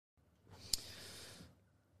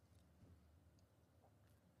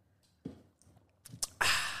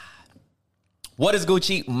What is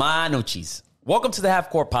Gucci? Manucci's. Welcome to the Half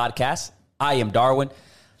Court Podcast. I am Darwin.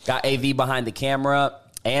 Got AV behind the camera.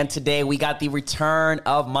 And today we got the return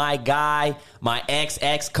of my guy, my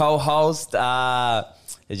ex co-host.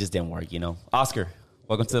 It just didn't work, you know. Oscar,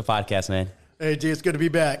 welcome to the podcast, man. Hey, G, it's good to be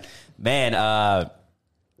back. Man,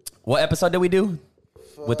 what episode did we do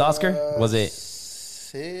with Oscar? Was it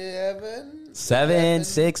 7,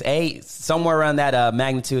 6, 8, somewhere around that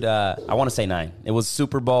magnitude? I want to say 9. It was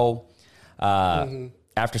Super Bowl.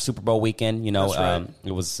 After Super Bowl weekend, you know, That's right.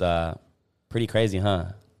 It was pretty crazy, huh?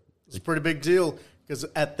 It's a pretty big deal because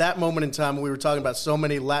at that moment in time, we were talking about so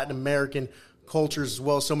many Latin American cultures as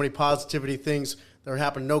well, so many positivity things that were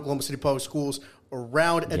happening in Oklahoma City Public Schools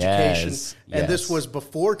around education. And this was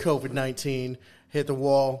before COVID-19 hit the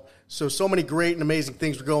wall. So many great and amazing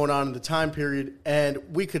things were going on in the time period, and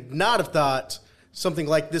we could not have thought something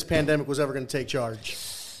like this pandemic was ever going to take charge.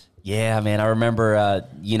 Yeah, man, I remember,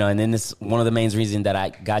 and then one of the main reasons that I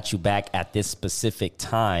got you back at this specific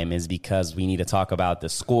time is because we need to talk about the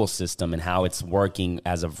school system and how it's working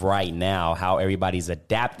as of right now, how everybody's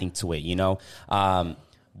adapting to it, you know.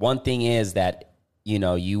 One thing is that, you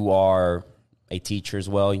know, you are a teacher as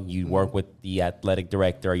well. You work with the athletic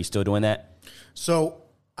director. Are you still doing that? So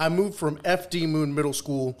I moved from FD Moon Middle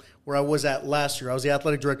School, where I was at last year. I was the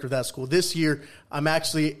athletic director of that school. This year, I'm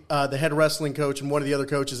actually the head wrestling coach and one of the other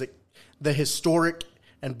coaches at the historic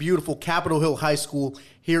and beautiful Capitol Hill High School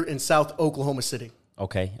here in South Oklahoma City.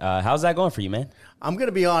 Okay. How's that going for you, man? I'm going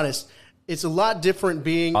to be honest. It's a lot different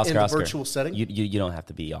being in the virtual setting. You don't have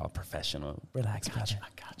to be all professional. Relax, brother. I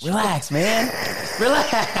got you. Relax, man.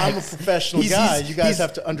 Relax. I'm a professional guy. You guys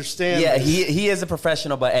have to understand. Yeah, this. he is a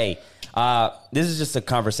professional, but hey, this is just a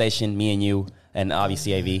conversation, me and you, and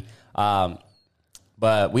obviously AV.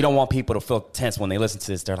 But we don't want people to feel tense when they listen to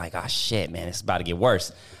this. They're like, oh, shit, man, it's about to get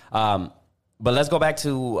worse. But let's go back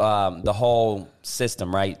to the whole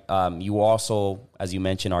system, right? You also, as you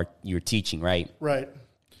mentioned, you're teaching, right? Right.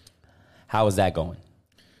 How is that going?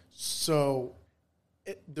 So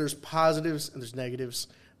there's positives and there's negatives.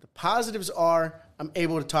 The positives are I'm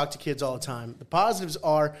able to talk to kids all the time. The positives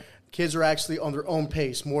are kids are actually on their own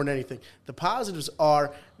pace more than anything. The positives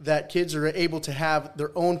are that kids are able to have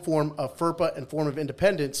their own form of FERPA and form of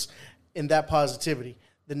independence in that positivity.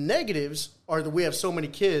 The negatives are that we have so many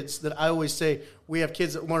kids that I always say we have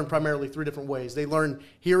kids that learn primarily 3 different ways. They learn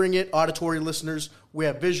hearing it, auditory listeners. We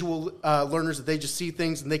have visual learners that they just see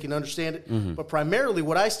things and they can understand it. Mm-hmm. But primarily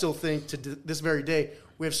what I still think to this very day,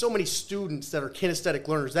 we have so many students that are kinesthetic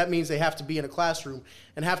learners. That means they have to be in a classroom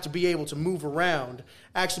and have to be able to move around,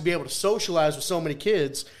 actually be able to socialize with so many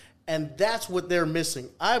kids, and that's what they're missing.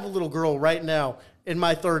 I have a little girl right now in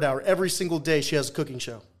my 3rd hour. Every single day she has a cooking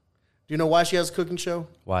show. Do you know why she has a cooking show?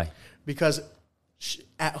 Why? Because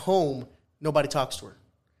at home, nobody talks to her.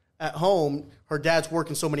 At home, her dad's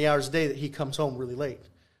working so many hours a day that he comes home really late.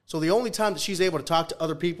 So the only time that she's able to talk to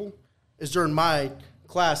other people is during my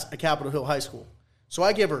class at Capitol Hill High School. So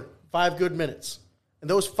I give her 5 good minutes. And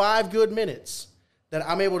those 5 good minutes that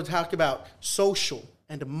I'm able to talk about social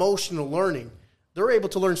and emotional learning, they're able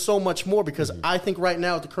to learn so much more because I think right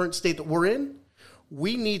now at the current state that we're in,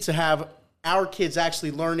 we need to have our kids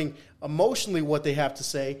actually learning emotionally what they have to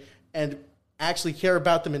say and actually care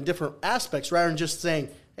about them in different aspects rather than just saying,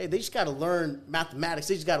 hey, they just got to learn mathematics.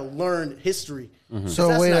 They just got to learn history. Mm-hmm.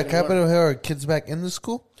 So wait, at Capitol Hill, are kids back in the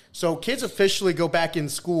school? So kids officially go back in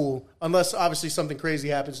school unless obviously something crazy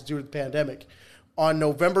happens due to the pandemic. On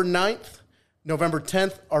November 9th, November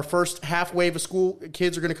 10th, our first half wave of school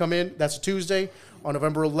kids are going to come in. That's a Tuesday. On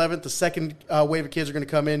November 11th, the second wave of kids are going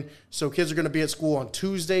to come in. So kids are going to be at school on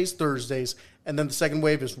Tuesdays, Thursdays, and then the second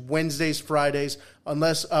wave is Wednesdays, Fridays,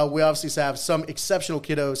 unless we obviously have some exceptional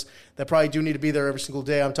kiddos that probably do need to be there every single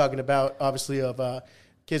day. I'm talking about, obviously, of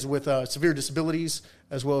kids with severe disabilities,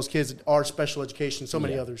 as well as kids that are special education, so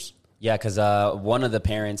many others. Yeah, because one of the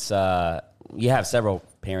parents, you have several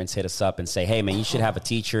parents hit us up and say, hey, man, you should have a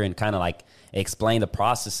teacher and kind of like explain the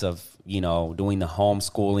process of, you know, doing the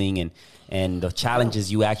homeschooling and the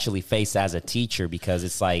challenges you actually face as a teacher, because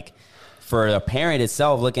it's like for a parent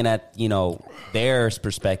itself looking at, you know, their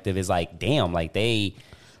perspective is like, damn, like they...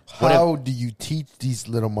 How do you teach these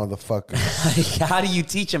little motherfuckers? How do you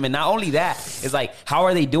teach them? And not only that, it's like, how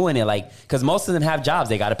are they doing it? Like, because most of them have jobs.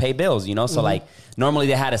 They got to pay bills, you know? So, like, normally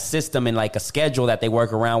they had a system and, like, a schedule that they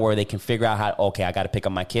work around where they can figure out how, okay, I got to pick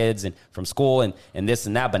up my kids from school and this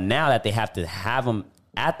and that. But now that they have to have them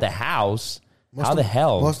at the house, how the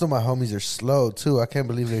hell? Most of my homies are slow, too. I can't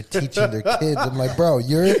believe they're teaching their kids. I'm like, bro,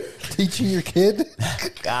 you're teaching your kid?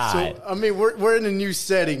 God. So, I mean, we're in a new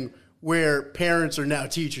setting where parents are now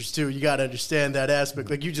teachers too. You got to understand that aspect.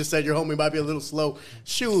 Like you just said, your homie might be a little slow.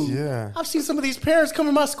 Shoot, Yeah. I've seen some of these parents come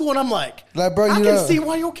to my school, and I'm like, Bro, I you can know, see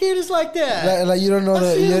why your kid is like that. like you don't know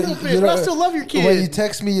I see a little bit, but I don't- still love your kid. When you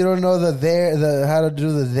text me, you don't know the how to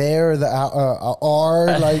do the there, the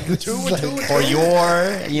R, like Two and two and Or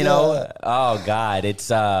your, you know. Oh God, it's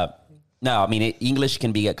no. I mean, English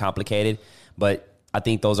can be complicated, but I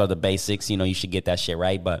think those are the basics. You know, you should get that shit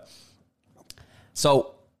right. But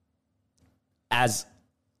so, as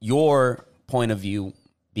your point of view,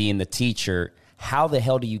 being the teacher, how the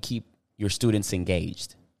hell do you keep your students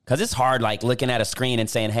engaged? Because it's hard, like looking at a screen and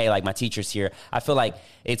saying, "Hey, like my teacher's here." I feel like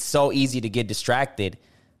it's so easy to get distracted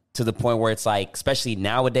to the point where it's like, especially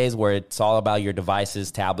nowadays, where it's all about your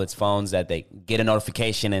devices, tablets, phones, that they get a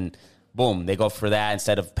notification and boom, they go for that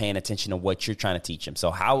instead of paying attention to what you're trying to teach them.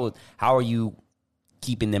 So how are you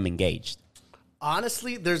keeping them engaged?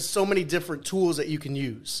 Honestly, there's so many different tools that you can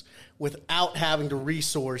use without having to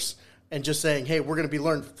resource and just saying, hey, we're going to be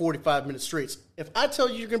learning 45 minutes straight. If I tell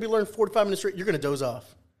you you're going to be learning 45 minutes straight, you're going to doze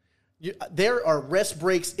off. There are rest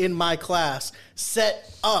breaks in my class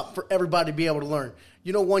set up for everybody to be able to learn.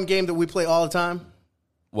 You know one game that we play all the time?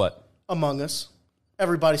 What? Among Us.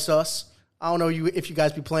 Everybody sus. I don't know if you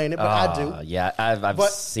guys be playing it, but I do. Yeah, I've But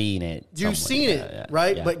seen it. You've seen it,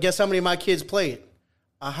 right? Yeah. But guess how many of my kids play it?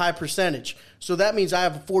 A high percentage. So that means I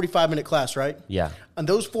have a 45-minute class, right? Yeah. And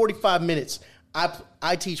those 45 minutes,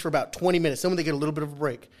 I teach for about 20 minutes. Then when they get a little bit of a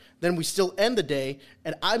break, then we still end the day.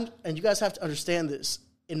 And you guys have to understand this.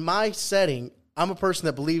 In my setting, I'm a person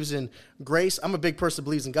that believes in grace. I'm a big person that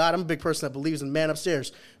believes in God. I'm a big person that believes in man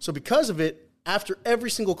upstairs. So because of it, after every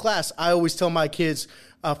single class, I always tell my kids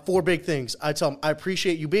 4 big things. I tell them, I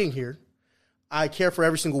appreciate you being here. I care for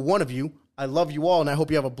every single one of you. I love you all, and I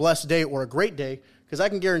hope you have a blessed day or a great day, because I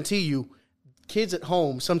can guarantee you, kids at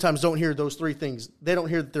home sometimes don't hear those 3 things. They don't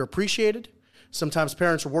hear that they're appreciated. Sometimes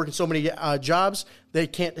parents are working so many jobs, they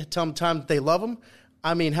can't tell them time that they love them.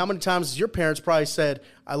 I mean, how many times has your parents probably said,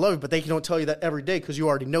 I love you, but they don't tell you that every day because you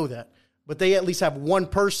already know that. But they at least have one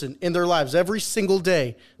person in their lives every single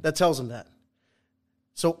day that tells them that.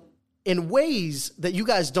 So in ways that you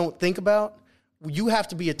guys don't think about, you have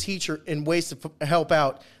to be a teacher in ways to help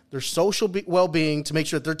out their social well-being, to make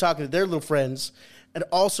sure that they're talking to their little friends, and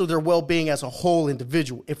also their well-being as a whole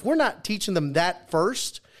individual. If we're not teaching them that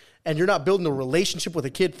first, and you're not building a relationship with a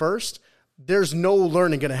kid first, there's no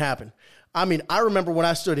learning going to happen. I mean, I remember when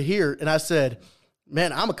I stood here and I said,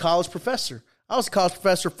 man, I'm a college professor. I was a college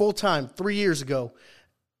professor full-time 3 years ago,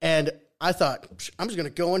 and I thought, I'm just going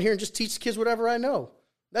to go in here and just teach the kids whatever I know.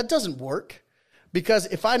 That doesn't work, because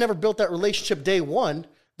if I never built that relationship day 1,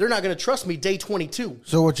 they're not going to trust me day 22.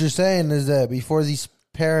 So what you're saying is that before these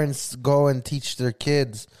parents go and teach their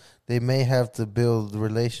kids, they may have to build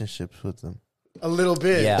relationships with them. A little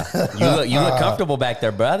bit. Yeah, you look comfortable back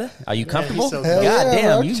there, brother. Are you comfortable? he's so God good.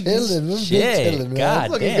 damn, I'm you chilling. I'm big shit. chilling, man. God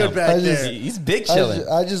Looking damn, good back there. He's big chilling.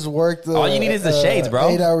 I just worked. All you need is the shades, bro.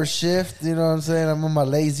 8-hour shift. You know what I'm saying? I'm on my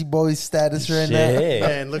lazy boy status right now. Shit.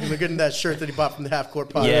 Man, looking good in that shirt that he bought from the Half Court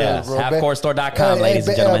Podcast. Yeah, bro. halfcourtstore.com, ladies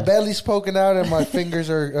and gentlemen. Belly's poking out and my fingers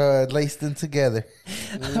are laced in together.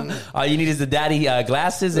 All you need is the daddy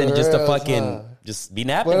glasses and just a Yes, fucking, just be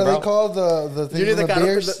napping, What are bro. they called? The thing You need from the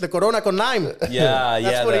beers? the Corona con lime. Yeah, That's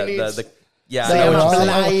yeah, what he needs. yeah. Se I know llama what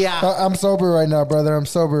you're saying. Playa. I'm sober right now, brother. I'm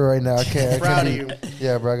sober right now. I can't. Proud be, of you.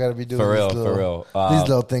 Yeah, bro. I gotta be doing For real, these for little, real. these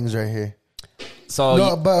little things right here. So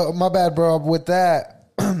No, but my bad, bro. With that,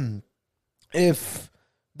 if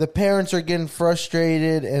the parents are getting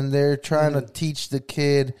frustrated and they're trying to teach the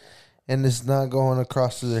kid and it's not going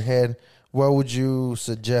across to their head, what would you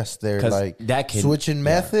suggest there? 'Cause Like that can- switching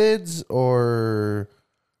methods or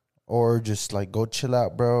just like go chill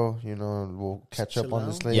out, bro. You know, we'll catch up Chill on out?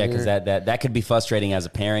 this later. yeah, because that could be frustrating as a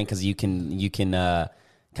parent, because you can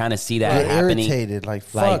kind of see that Get happening. irritated. Like,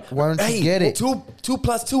 fuck, Like, why don't hey, you get it? 2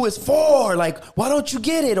 plus 2 is 4. Like, why don't you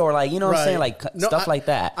get it? Or like, you know what I'm saying? Like No, stuff like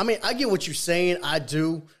that. I mean, I get what you're saying. I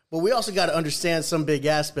do. But we also got to understand some big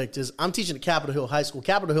aspect is I'm teaching at Capitol Hill High School.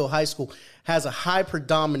 Capitol Hill High School has a high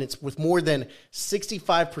predominance with more than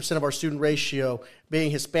 65% of our student ratio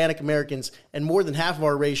being Hispanic Americans and more than half of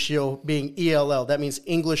our ratio being ELL. That means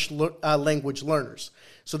English language learners.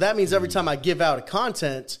 So that means every time I give out a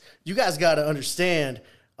content, you guys got to understand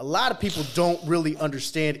a lot of people don't really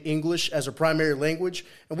understand English as a primary language.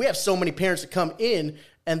 And we have so many parents that come in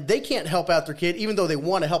and they can't help out their kid, even though they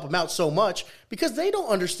want to help them out so much, because they don't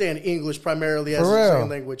understand English primarily as For a real. second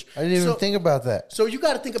language. I didn't even think about that. So you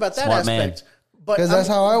got to think about that Smart man. aspect. But Because that's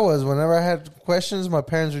how I was. Whenever I had questions, my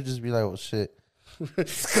parents would just be like, well, shit. go to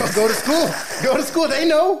school. Go to school. They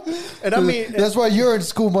know. And I mean, That's why you're in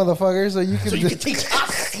school, motherfucker, so you can so you can teach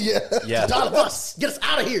us. Yeah. It's all of us. Get us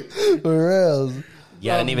out of here. For real.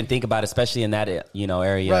 Yeah, I didn't even think about it, especially in that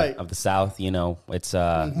area Right. of the South. It's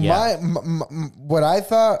yeah. What I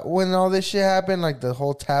thought when all this shit happened, like the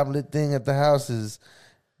whole tablet thing at the house, is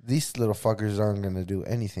these little fuckers aren't gonna do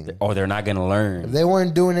anything. Or they're not gonna learn. If they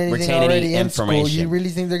weren't doing anything Retain any already in school, information. you really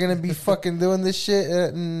think they're gonna be fucking doing this shit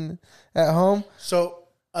at home? So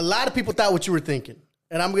a lot of people thought what you were thinking.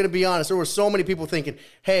 And I'm going to be honest, there were so many people thinking,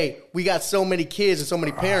 hey, we got so many kids and so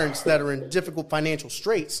many parents that are in difficult financial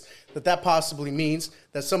straits that possibly means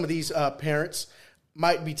that some of these parents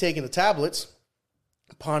might be taking the tablets,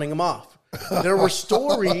 pawning them off. There were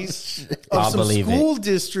stories of some school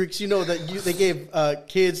districts, that they gave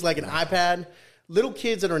kids like an iPad. Little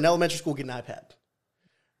kids that are in elementary school get an iPad.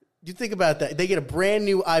 You think about that. They get a brand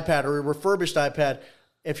new iPad or a refurbished iPad.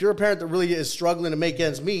 If you're a parent that really is struggling to make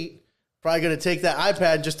ends meet, probably going to take that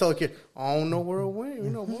iPad and just tell a kid, I don't know where it went.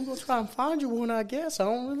 We're going to try and find you one, I guess. I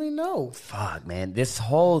don't really know. Fuck, man. This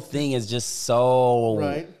whole thing is just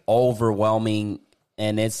so overwhelming.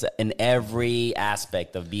 And it's in every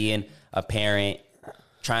aspect of being a parent,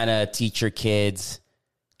 trying to teach your kids,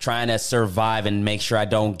 trying to survive and make sure I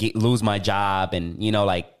don't lose my job. And,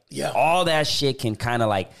 all that shit can kind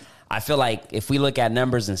of I feel like if we look at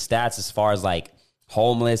numbers and stats as far as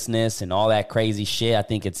homelessness and all that crazy shit, I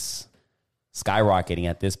think it's skyrocketing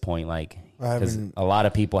at this point, because a lot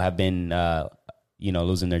of people have been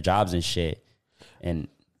losing their jobs and shit, and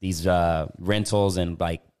these rentals and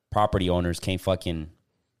property owners can't fucking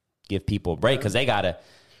give people a break because they gotta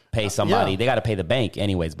pay somebody. They gotta pay the bank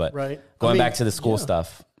anyways. But going back to the school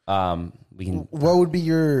stuff, we can. What would be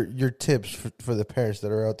your tips for the parents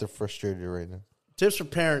that are out there frustrated right now? Tips for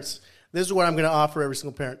parents. This is what I'm going to offer every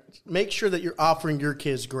single parent. Make sure that you're offering your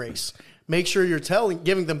kids grace. Make sure you're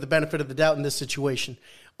giving them the benefit of the doubt in this situation.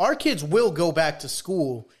 Our kids will go back to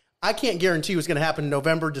school. I can't guarantee what's going to happen in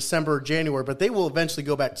November, December, or January, but they will eventually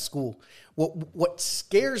go back to school. What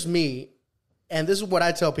scares me, and this is what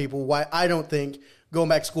I tell people, why I don't think going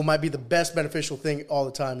back to school might be the best beneficial thing all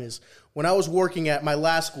the time is, when I was working at my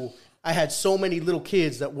last school, I had so many little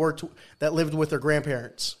kids that lived with their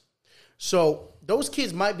grandparents. So those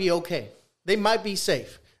kids might be okay. They might be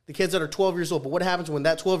safe. The kids that are 12 years old. But what happens when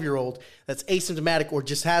that 12-year-old that's asymptomatic or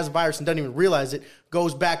just has a virus and doesn't even realize it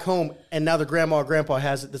goes back home and now their grandma or grandpa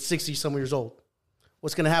has it that's 60-some years old?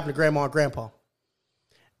 What's going to happen to grandma or grandpa?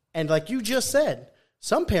 And like you just said,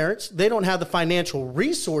 some parents, they don't have the financial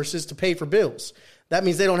resources to pay for bills. That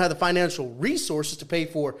means they don't have the financial resources to pay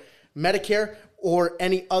for Medicare or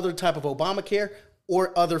any other type of Obamacare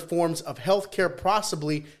or other forms of health care,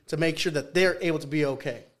 possibly to make sure that they're able to be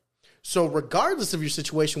okay. So regardless of your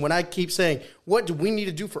situation, when I keep saying, what do we need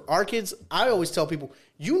to do for our kids? I always tell people,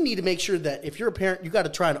 you need to make sure that if you're a parent, you got to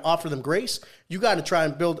try and offer them grace. You got to try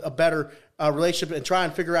and build a better relationship and try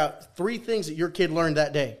and figure out 3 things that your kid learned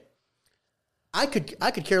that day. I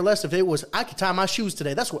could care less if it was, I could tie my shoes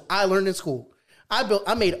today. That's what I learned in school.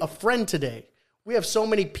 I made a friend today. We have so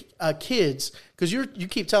many kids, because you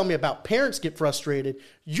keep telling me about parents get frustrated.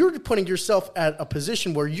 You're putting yourself at a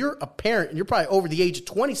position where you're a parent and you're probably over the age of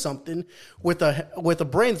 20-something with a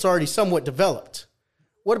brain that's already somewhat developed.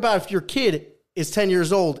 What about if your kid is 10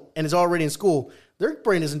 years old and is already in school? Their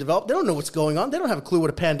brain isn't developed. They don't know what's going on. They don't have a clue what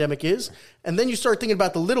a pandemic is. And then you start thinking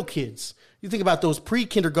about the little kids. You think about those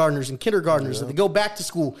pre-kindergartners and kindergartners that they go back to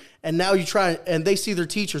school, and now you try and they see their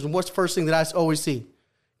teachers. And what's the first thing that I always see?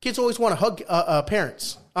 Kids always want to hug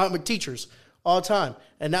parents, teachers all the time.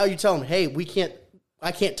 And now you tell them, hey,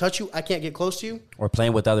 I can't touch you. I can't get close to you. Or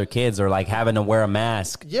playing with other kids, or having to wear a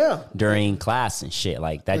mask during class and shit.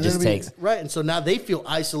 That just takes. Right. And so now they feel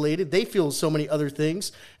isolated. They feel so many other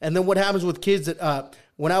things. And then what happens with kids that,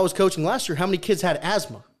 when I was coaching last year, how many kids had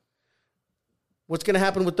asthma? What's going to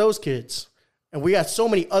happen with those kids? And we got so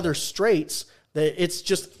many other straits that it's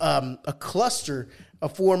just a cluster, a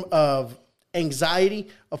form of anxiety,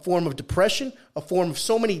 a form of depression, a form of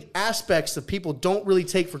so many aspects that people don't really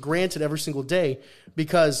take for granted every single day.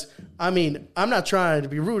 Because, I'm not trying to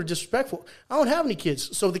be rude or disrespectful. I don't have any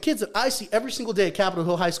kids. So the kids that I see every single day at Capitol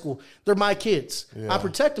Hill High School, they're my kids. Yeah. I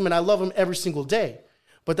protect them and I love them every single day.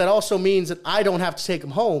 But that also means that I don't have to take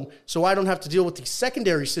them home, so I don't have to deal with the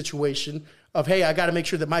secondary situation of, hey, I got to make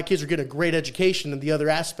sure that my kids are getting a great education and the other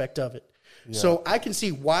aspect of it. Yeah. So I can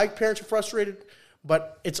see why parents are frustrated,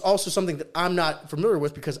 but it's also something that I'm not familiar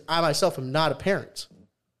with because I myself am not a parent.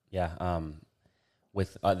 Yeah.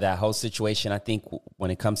 With that whole situation, I think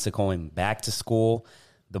when it comes to going back to school,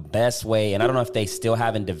 the best way, and I don't know if they still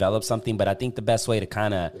haven't developed something, but I think the best way to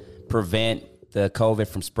kind of prevent the COVID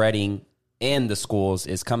from spreading in the schools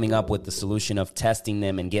is coming up with the solution of testing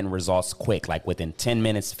them and getting results quick, like within 10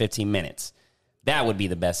 minutes, 15 minutes. That would be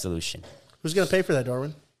the best solution. Who's going to pay for that,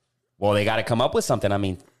 Darwin? Well, they got to come up with something. I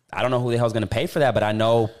mean, I don't know who the hell's going to pay for that, but I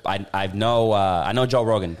know Joe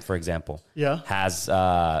Rogan, for example, has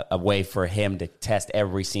a way for him to test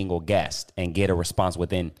every single guest and get a response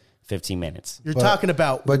within 15 minutes. You're talking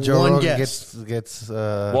about but Joe one Rogan guest. gets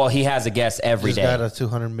well, he has a guest every day. Got a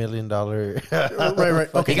 $200 million.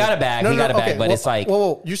 Right. Okay. He got it back. Okay. But it's like,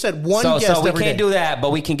 whoa. You said one guest. So we every can't day. do that,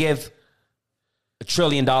 but we can give $1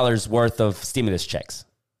 trillion worth of stimulus checks.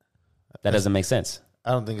 That doesn't make sense.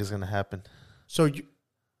 I don't think it's going to happen. So you.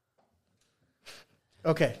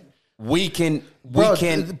 Okay. We can. Bro,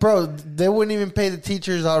 they wouldn't even pay the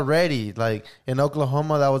teachers already. Like in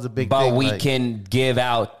Oklahoma, that was a big thing. But we like, can give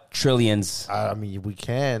out trillions. I mean, we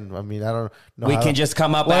can. I mean, I don't know. We can just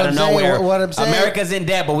come up out of nowhere. What I'm saying, America's in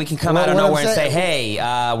debt, but we can come out of nowhere and say, "Hey,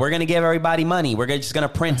 we're going to give everybody money. We're just going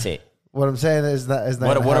to print it." What I'm saying is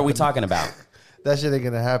not. What are we talking about? That shit ain't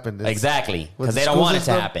going to happen. Exactly, because they don't want it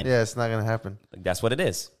to happen. Yeah, it's not going to happen. That's what it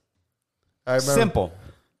is. I remember, Simple.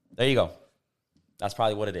 There you go. That's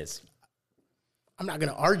probably what it is. I'm not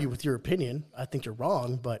going to argue with your opinion. I think you're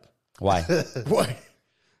wrong, but Why? why?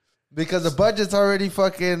 Because the budget's already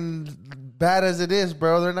fucking bad as it is,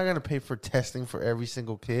 bro. They're not going to pay for testing for every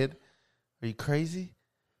single kid. Are you crazy?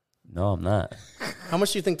 No, I'm not. How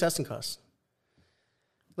much do you think testing costs?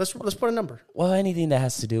 Let's put a number. Well, anything that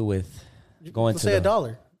has to do with going Let's to say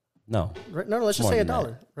 $1. No. Right? No, let's just More say than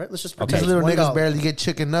 $1. Right? Let's just Okay. pretend These little it's niggas $1. barely get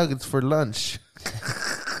chicken nuggets for lunch.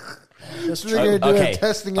 That's They're going to do Okay.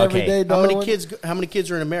 testing every Okay. day. How many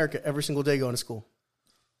kids are in America every single day going to school?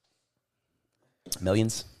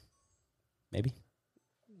 Millions? Maybe?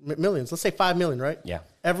 Millions. Let's say 5 million, right? Yeah.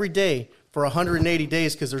 Every day for 180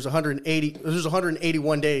 days, because there's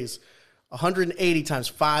 181 days. 180 times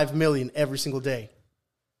 5 million every single day.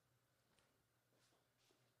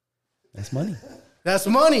 That's money. That's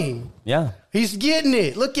money. Yeah. He's getting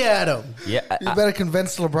it. Look at him. Yeah. You better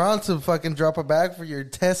convince LeBron to fucking drop a bag for your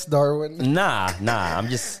test, Darwin. Nah.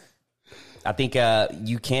 I think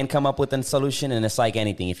you can come up with a solution, and it's like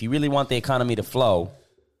anything. If you really want the economy to flow,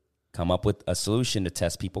 come up with a solution to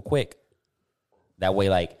test people quick. That way,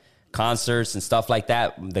 like concerts and stuff like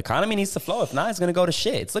that, the economy needs to flow. If not, it's going to go to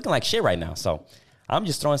shit. It's looking like shit right now. So I'm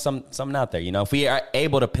just throwing something out there. You know, if we are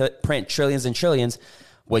able to print trillions and trillions,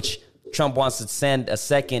 which Trump wants to send a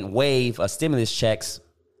second wave of stimulus checks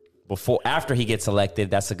after he gets elected,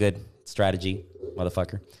 that's a good strategy,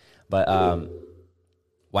 motherfucker. But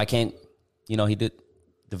why can't he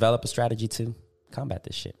develop a strategy to combat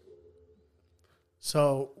this shit?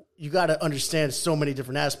 So you got to understand so many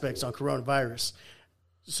different aspects on coronavirus.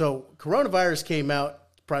 So coronavirus came out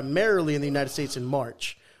primarily in the United States in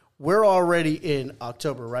March. We're already in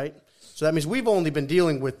October, right? So that means we've only been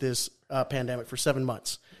dealing with this pandemic for 7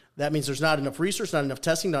 months. That means there's not enough research, not enough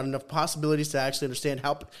testing, not enough possibilities to actually understand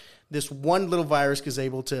how this one little virus is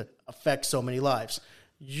able to affect so many lives.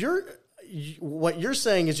 What you're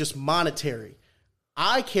saying is just monetary.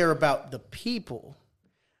 I care about the people.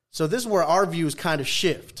 So this is where our views kind of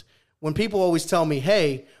shift. When people always tell me,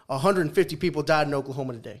 hey, 150 people died in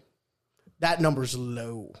Oklahoma today. That number's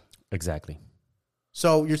low. Exactly.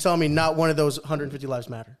 So you're telling me not one of those 150 lives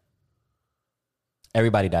matter?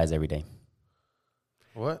 Everybody dies every day.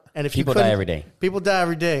 What? And if People die every day. People die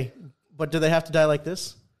every day. But do they have to die like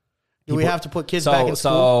this? Do we have to put kids back in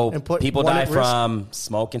school and put people one die at risk? from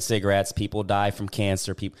smoking cigarettes. People die from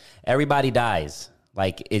cancer. Everybody dies.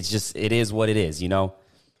 Like it is what it is. You know.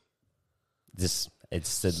 That's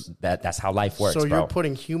how life works. So bro. you're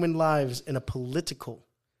putting human lives in a political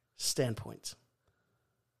standpoint.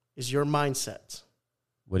 Is your mindset?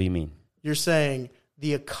 What do you mean? You're saying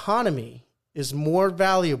the economy is more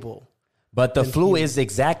valuable. But the flu is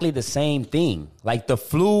exactly the same thing. Like the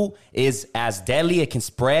flu is as deadly. It can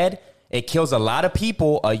spread. It kills a lot of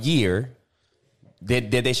people a year.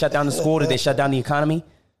 Did they shut down the school? Did they shut down the economy?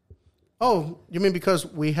 Oh, you mean because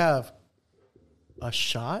we have a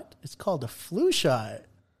shot? It's called a flu shot,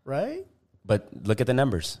 right? But look at the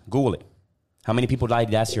numbers. Google it. How many people died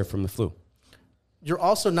last year from the flu? You're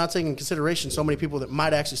also not taking into consideration so many people that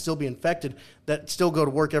might actually still be infected that still go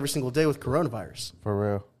to work every single day with coronavirus. For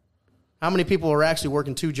real. How many people are actually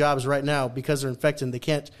working 2 jobs right now because they're infected and they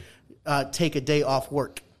can't take a day off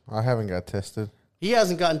work? I haven't got tested. He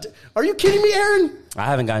hasn't gotten... Are you kidding me, Aaron? I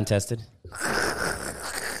haven't gotten tested.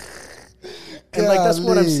 And like that's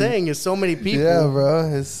what I'm Golly. saying is so many people Yeah,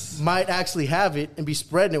 bro. might actually have it and be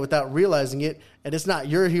spreading it without realizing it. And it's not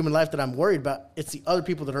your human life that I'm worried about. It's the other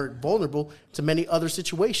people that are vulnerable to many other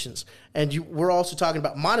situations. And we're also talking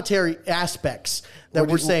about monetary aspects that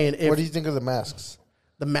we're saying. What do you think of the masks?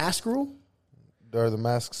 The mask rule? Are the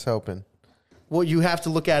masks helping? Well, you have to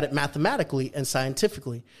look at it mathematically and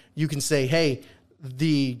scientifically. You can say, hey,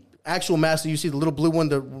 the actual mass that you see, the little blue one,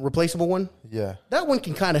 the replaceable one, that one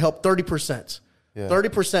can kind of help 30%.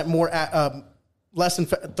 30% more, less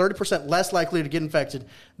 30% less likely to get infected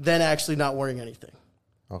than actually not wearing anything.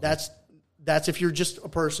 Okay. That's if you're just a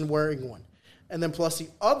person wearing one. And then plus the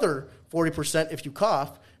other 40% if you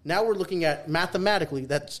cough. Now we're looking at mathematically,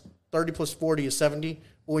 that's 30 plus 40 is 70.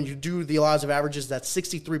 But when you do the laws of averages, that's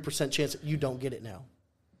 63% chance that you don't get it now.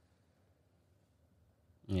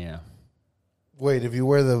 Yeah. Wait, if you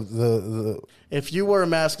wear the if you wear a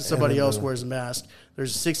mask and somebody else wears a mask,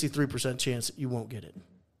 there's a 63% chance that you won't get it.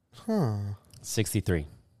 63.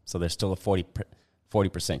 So there's still a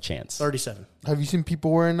 40% chance. 37. Have you seen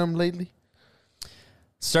people wearing them lately?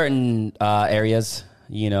 Certain areas,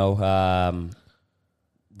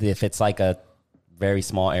 if it's like a very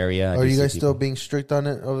small area. Are you guys still being strict on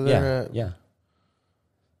it over there? Yeah.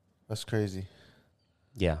 That's crazy.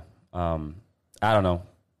 Yeah. I don't know.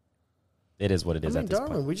 It is what it is at this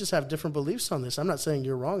point. We just have different beliefs on this. I'm not saying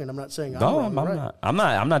you're wrong, and I'm not saying I'm wrong. I'm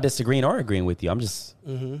right. I'm not disagreeing or agreeing with you. I'm just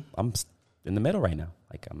I'm in the middle right now.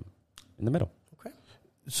 Like I'm in the middle. Okay.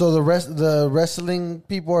 So the wrestling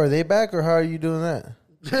people, are they back, or how are you doing that?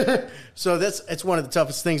 So it's one of the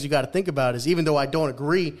toughest things you got to think about is even though I don't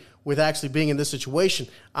agree with actually being in this situation,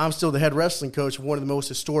 I'm still the head wrestling coach of one of the most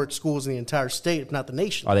historic schools in the entire state, if not the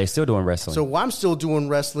nation. Are they still doing wrestling? So I'm still doing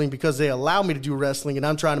wrestling because they allow me to do wrestling, and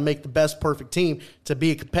I'm trying to make the best perfect team to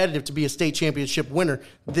be competitive, to be a state championship winner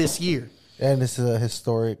this year. And it's a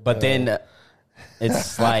historic. But then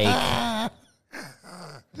it's like...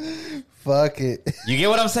 Fuck it. You get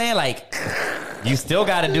what I'm saying? Like, you still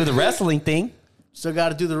got to do the wrestling thing. Still got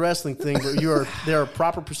to do the wrestling thing, but there are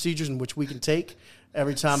proper procedures in which we can take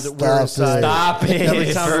every time that we're inside. Stop it.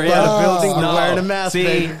 Every time we're in a building, we're wearing a mask.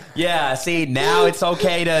 See, now it's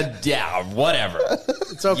okay to, whatever.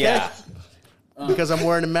 It's okay. Yeah. Because I'm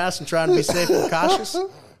wearing a mask and trying to be safe and cautious.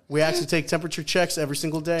 We actually take temperature checks every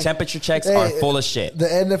single day. Temperature checks are full of shit. The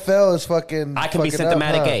NFL is fucking. I can be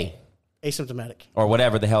symptomatic Asymptomatic. Or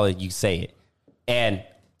whatever the hell you say it. And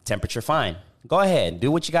temperature fine. Go ahead.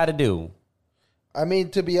 Do what you got to do. I mean,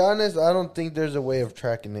 to be honest, I don't think there's a way of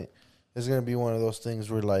tracking it. It's gonna be one of those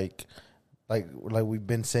things where, like we've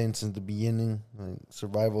been saying since the beginning, like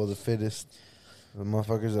survival of the fittest. The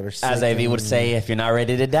motherfuckers that are sick, as AV would say, if you're not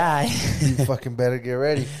ready to die, you fucking better get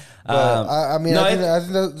ready. But I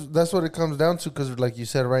think that's what it comes down to. Because, like you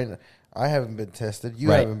said, right now, I haven't been tested.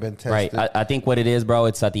 You haven't been tested. Right. I think what it is, bro.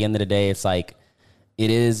 It's at the end of the day, it's like it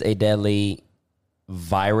is a deadly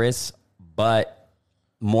virus, but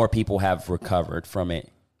more people have recovered from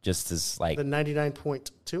it. Just as like the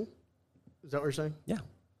 99.2. Is that what you're saying? Yeah.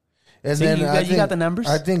 And see, then you got the numbers.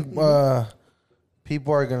 I think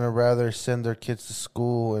people are gonna rather send their kids to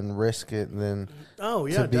school and risk it than to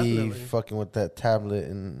be definitely fucking with that tablet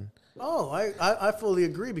and. I fully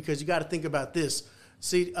agree because you got to think about this.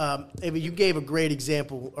 See, Ava, you gave a great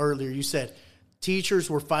example earlier. You said teachers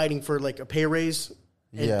were fighting for like a pay raise,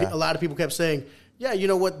 and a lot of people kept saying, "Yeah, you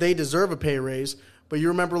know what? They deserve a pay raise." But you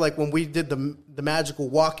remember, like when we did the magical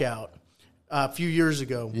walkout a few years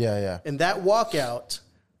ago. Yeah. And that walkout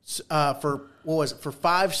for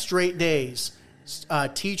 5 straight days,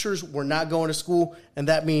 teachers were not going to school, and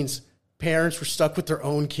that means parents were stuck with their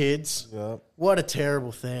own kids. Yep. What a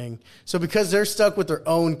terrible thing. So because they're stuck with their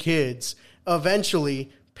own kids,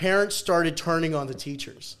 eventually parents started turning on the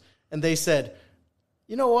teachers. And they said,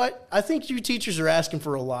 you know what? I think you teachers are asking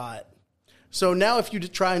for a lot. So now if you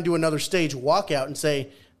try and do another stage walkout and say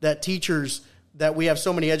that teachers, that we have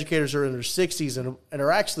so many educators who are in their 60s and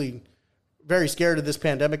are actually very scared of this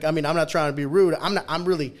pandemic. I mean, I'm not trying to be rude. I'm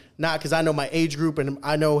really not, because I know my age group and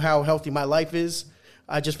I know how healthy my life is.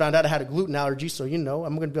 I just found out I had a gluten allergy, so, I'm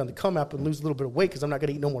going to be on the come up and lose a little bit of weight because I'm not going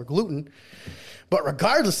to eat no more gluten. But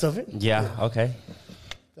regardless of it. Yeah, okay.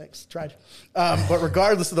 Thanks, tried. But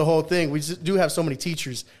regardless of the whole thing, we just do have so many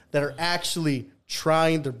teachers that are actually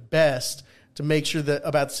trying their best to make sure that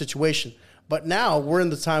about the situation. But now we're in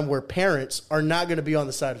the time where parents are not going to be on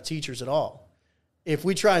the side of teachers at all. If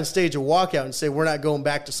we try and stage a walkout and say we're not going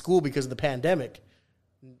back to school because of the pandemic,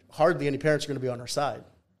 hardly any parents are going to be on our side.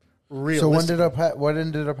 So what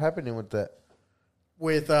ended up happening with that?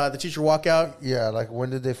 With the teacher walkout? Yeah, like when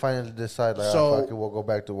did they finally decide, we'll go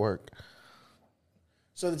back to work?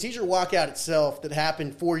 So the teacher walkout itself that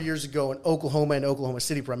happened 4 years ago in Oklahoma and Oklahoma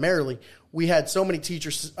City primarily, we had so many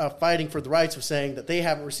teachers fighting for the rights of saying that they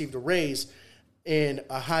haven't received a raise in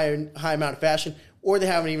a high amount of fashion, or they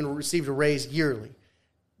haven't even received a raise yearly.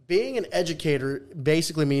 Being an educator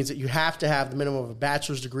basically means that you have to have the minimum of a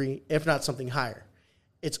bachelor's degree, if not something higher.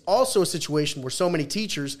 it's also a situation where so many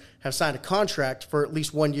teachers have signed a contract for at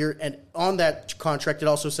least 1 year, and on that contract, it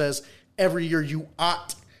also says every year you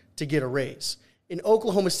ought to get a raise. In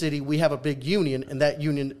Oklahoma City, we have a big union, and that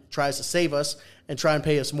union tries to save us and try and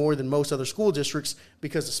pay us more than most other school districts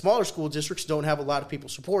because the smaller school districts don't have a lot of people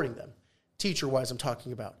supporting them. Teacher-wise, I'm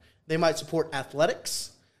talking about. They might support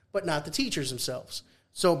athletics, but not the teachers themselves.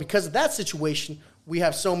 So because of that situation, we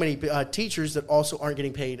have so many teachers that also aren't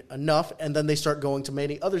getting paid enough, and then they start going to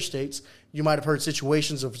many other states. You might have heard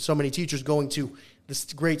situations of so many teachers going to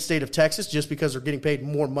this great state of Texas just because they're getting paid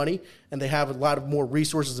more money, and they have a lot of more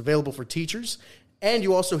resources available for teachers. And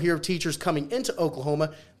you also hear of teachers coming into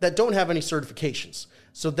Oklahoma that don't have any certifications.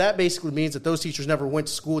 So that basically means that those teachers never went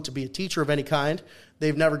to school to be a teacher of any kind.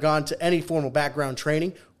 They've never gone to any formal background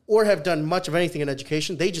training or have done much of anything in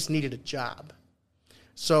education. They just needed a job.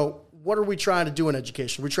 So what are we trying to do in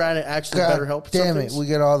education? We're trying to actually better help. Damn it, we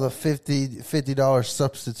get all the $50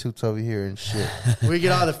 substitutes over here and shit. We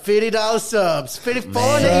get all the $50 subs.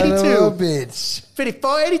 $54.82. Bitch.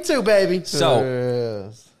 $54.82, baby.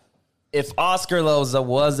 So if Oscar Loza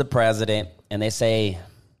was the president and they say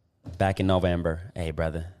back in November, hey,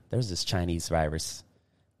 brother, there's this Chinese virus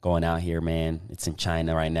going out here, man. It's in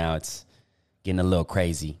China right now. It's getting a little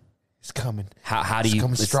crazy. It's coming. How do you?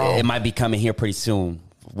 It might be coming here pretty soon.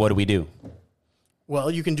 What do we do?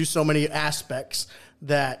 Well, you can do so many aspects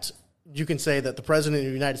that you can say that the president of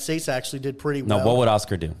the United States actually did pretty well. No, what would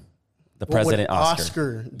Oscar do? The president,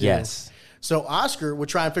 Oscar do? Yes. So Oscar would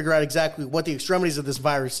try and figure out exactly what the extremities of this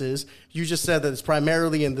virus is. You just said that it's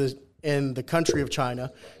primarily in the country of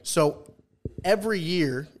China. So every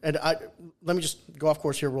year, and let me just go off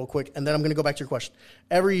course here real quick, and then I'm going to go back to your question.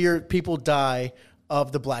 Every year, people die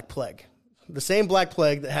of the Black Plague, the same Black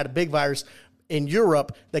Plague that had a big virus in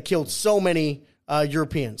Europe that killed so many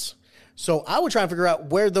Europeans. So I would try and figure out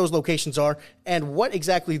where those locations are and what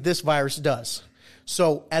exactly this virus does.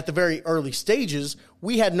 So at the very early stages,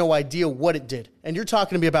 we had no idea what it did. And you're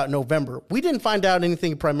talking to me about November. We didn't find out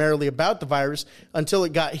anything primarily about the virus until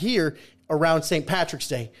it got here around St. Patrick's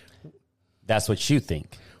Day. That's what you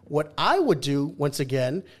think. What I would do, once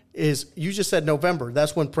again, is you just said November.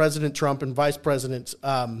 That's when President Trump and Vice President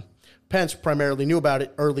Pence primarily knew about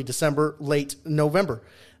it, early December, late November.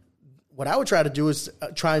 What I would try to do is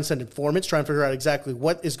try and send informants, try and figure out exactly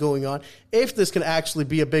what is going on, if this can actually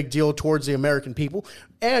be a big deal towards the American people,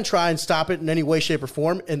 and try and stop it in any way, shape, or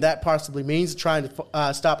form. And that possibly means trying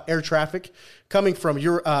to stop air traffic coming from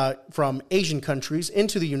Asian countries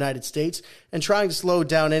into the United States and trying to slow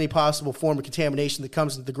down any possible form of contamination that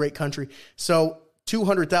comes into the great country so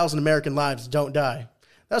 200,000 American lives don't die.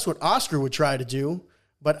 That's what Oscar would try to do,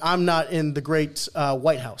 but I'm not in the great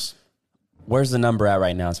White House. Where's the number at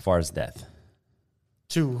right now as far as death?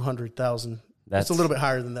 200,000. That's a little bit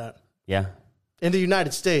higher than that. Yeah. In the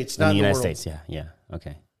United States, not in the in the United world. States. Yeah.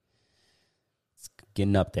 Okay. It's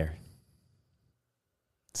getting up there.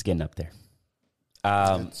 It's getting up there.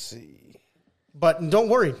 Let's see. But don't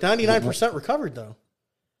worry, 99% recovered though.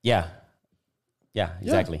 Yeah. Yeah.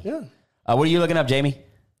 Exactly. Yeah. What are you looking up, Jamie?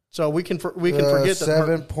 So we can forget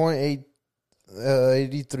that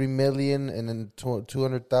 7.83 million and then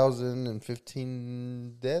 200,000 and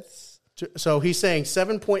 15 deaths. So he's saying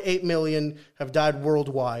 7.8 million have died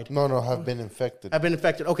worldwide. No, have been infected. Have been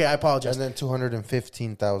infected. Okay, I apologize. And then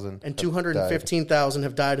 215,000. And 215,000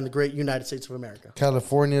 have died in the great United States of America.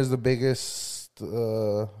 California is the biggest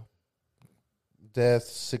death,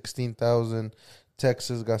 16,000.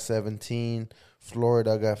 Texas got 17.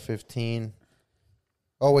 Florida got 15.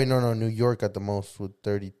 Oh, wait, no. New York got the most with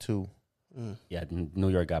 32. Yeah, New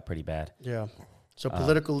York got pretty bad. Yeah. So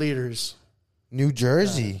political leaders. New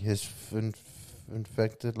Jersey is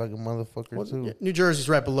infected like a motherfucker, too. New Jersey's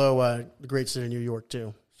right below the great city of New York,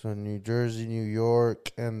 too. So New Jersey, New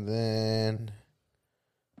York, and then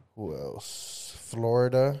who else?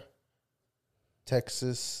 Florida,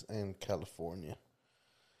 Texas, and California.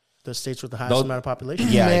 The states with the highest amount of population.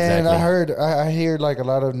 Yeah, Man, exactly. I hear like a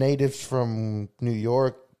lot of natives from New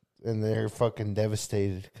York, and they're fucking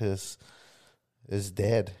devastated because it's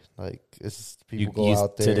dead. Like people go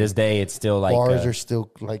out there to this day. It's still like bars are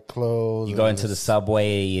still like closed. You go into the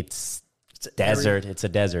subway. It's desert. It's a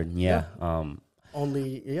desert. Yeah.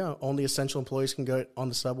 Only essential employees can go on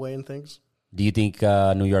the subway and things. Do you think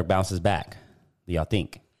New York bounces back? Do y'all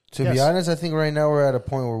think? To be honest, I think right now we're at a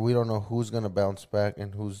point where we don't know who's going to bounce back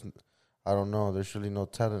and who's... I don't know. There's really no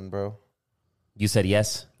telling, bro. You said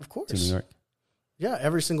yes? Of course. To New York? Yeah,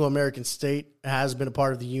 every single American state has been a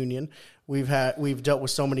part of the Union. We've dealt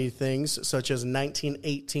with so many things, such as in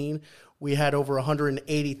 1918, we had over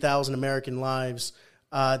 180,000 American lives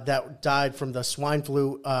that died from the swine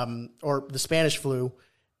flu or the Spanish flu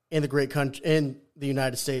in the great country, in the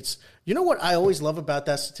United States. You know what I always love about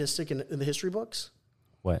that statistic in the history books?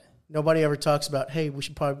 What? Nobody ever talks about, hey, we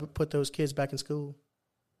should probably put those kids back in school.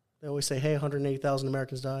 They always say, hey, 180,000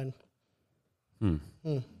 Americans died.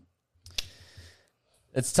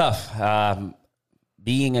 It's tough.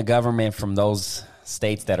 Being a government from those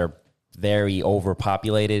states that are very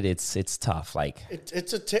overpopulated, it's tough. Like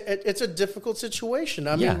it's a difficult situation.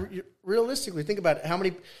 I mean, realistically, think about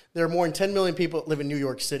it. There are more than 10 million people that live in New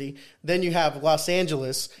York City. Then you have Los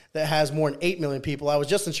Angeles that has more than 8 million people. I was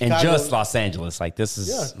just in Chicago. And just Los Angeles. Like, this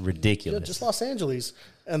is ridiculous. Yeah, just Los Angeles.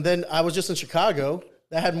 And then I was just in Chicago.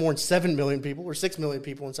 That had more than 7 million people or 6 million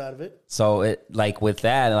people inside of it. So, it like with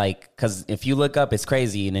that, like, because if you look up, it's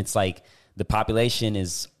crazy. And it's like the population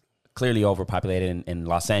is clearly overpopulated in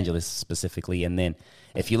Los Angeles specifically. And then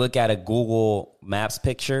if you look at a Google Maps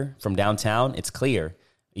picture from downtown, it's clear.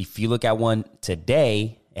 If you look at one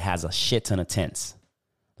today, it has a shit ton of tents.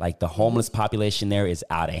 Like, the homeless population there is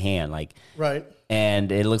out of hand. Like, right.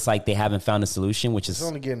 And it looks like they haven't found a solution, which is It's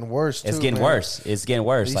only getting worse. It's getting worse. It's getting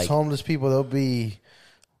worse. These like homeless people, they'll be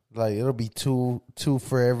like, it'll be two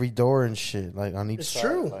for every door and shit. Like on each It's side.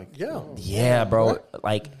 true. Like, yeah, bro.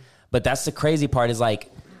 Like, but that's the crazy part is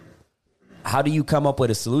like, how do you come up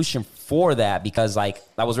with a solution for that? Because like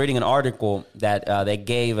I was reading an article that they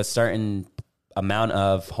gave a certain amount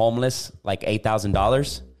of homeless like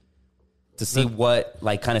 $8,000 to see what,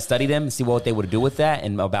 like, kind of study them and see what they would do with that.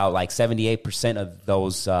 And about like 78% of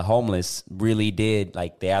those homeless really did,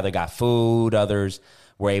 like, they either got food, others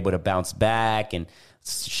were able to bounce back and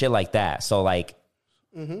shit like that. So like,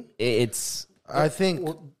 it's. I think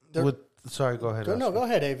sorry, go ahead. No, go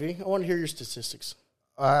ahead, AV. I want to hear your statistics.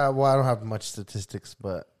 Well, I don't have much statistics,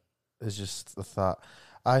 but it's just a thought.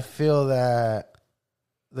 I feel that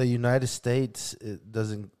the United States, it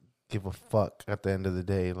doesn't give a fuck at the end of the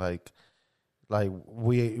day. Like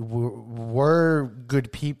we're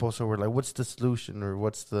good people, so we're like, what's the solution, or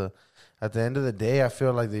what's the? At the end of the day, I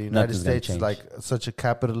feel like the United States is like such a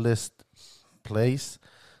capitalist place,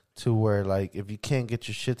 to where like if you can't get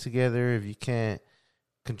your shit together, if you can't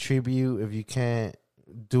contribute, if you can't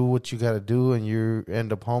do what you got to do, and you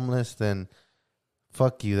end up homeless, then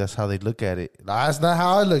fuck you. That's how they look at it. That's not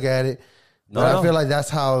how I look at it, but I feel like that's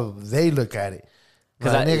how they look at it.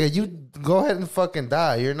 Because nigga, you go ahead and fucking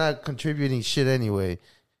die. You're not contributing shit anyway.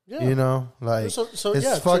 Yeah. You know, like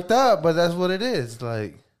it's fucked up, but that's what it is.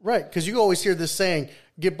 Like, right? Because you always hear this saying,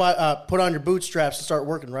 put on your bootstraps and start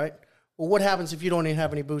working. Right? Well, what happens if you don't even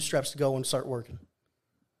have any bootstraps to go and start working?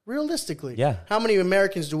 Realistically, how many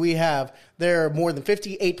Americans do we have? There are more than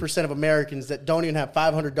 58% of Americans that don't even have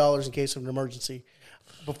 $500 in case of an emergency.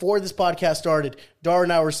 Before this podcast started, Dar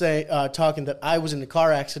and I were talking that I was in a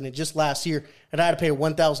car accident just last year, and I had to pay a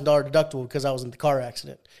 $1,000 deductible because I was in the car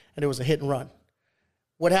accident, and it was a hit and run.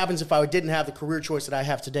 What happens if I didn't have the career choice that I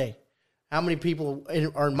have today? How many people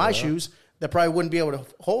are in my shoes that probably wouldn't be able to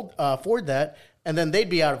afford that, and then they'd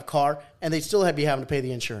be out of a car, and they'd still be having to pay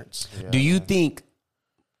the insurance? Yeah. Do you think,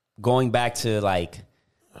 going back to like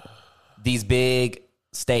these big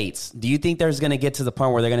states, do you think there's going to get to the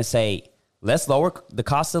point where they're going to say, let's lower the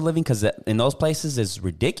cost of living? Because in those places is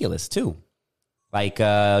ridiculous too. Like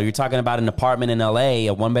you're talking about an apartment in LA, a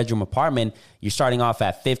 1-bedroom apartment. You're starting off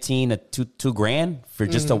at $15,000 to $2,000 for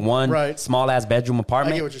just a small ass bedroom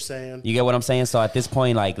apartment. I get what you're saying. You get what I'm saying? So at this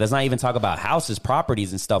point, like, let's not even talk about houses,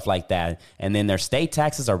 properties, and stuff like that. And then their state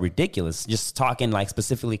taxes are ridiculous. Just talking like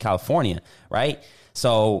specifically California, right?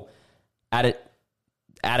 So at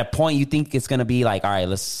a point, you think it's going to be like, all right,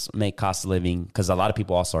 let's make cost of living, because a lot of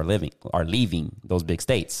people also are leaving those big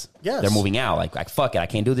states. Yes. They're moving out. Like fuck it, I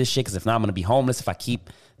can't do this shit, because if not, I'm going to be homeless if I keep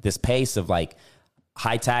this pace of like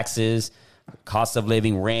high taxes, cost of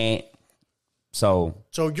living, rent. So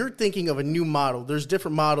you're thinking of a new model. There's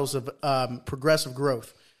different models of progressive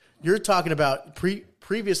growth. You're talking about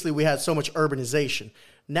previously we had so much urbanization.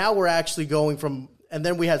 Now we're actually going from, and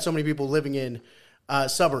then we had so many people living in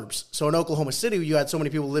suburbs. So in Oklahoma City, you had so many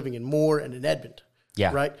people living in Moore and in Edmond.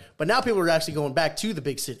 Yeah. Right. But now people are actually going back to the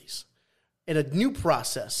big cities in a new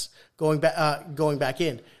process, going back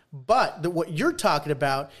in. But what you're talking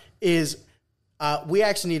about is we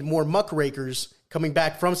actually need more muckrakers coming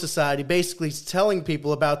back from society, basically telling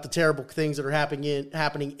people about the terrible things that are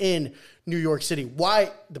happening in New York City.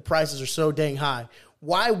 Why the prices are so dang high.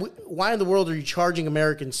 Why in the world are you charging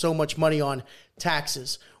Americans so much money on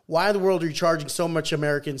taxes? Why in the world are you charging so much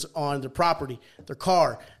Americans on their property, their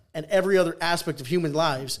car, and every other aspect of human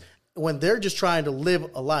lives when they're just trying to live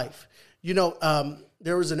a life? You know,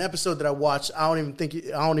 there was an episode that I watched. I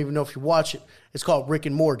don't even know if you watch it. It's called Rick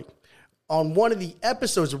and Morty. on one of the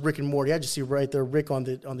episodes of Rick and Morty, I just see right there Rick on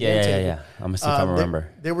the end Yeah. table. I'm gonna see if I remember.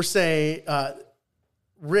 They were saying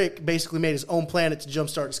Rick basically made his own planet to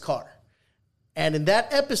jumpstart his car. And in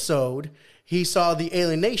that episode, he saw the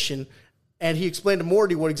alienation, and he explained to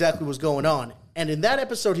Morty what exactly was going on. And in that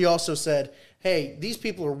episode, he also said, hey, these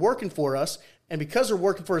people are working for us, and because they're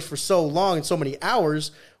working for us for so long and so many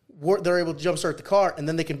hours, they're able to jumpstart the car, and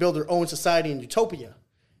then they can build their own society in utopia.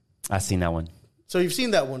 I've seen that one. So you've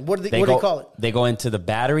seen that one. What do they call it? They go into the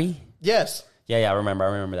battery. Yes. Yeah, I remember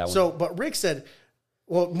that one. So, but Rick said,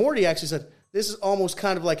 well, Morty actually said, this is almost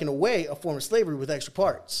kind of like, in a way, a form of slavery with extra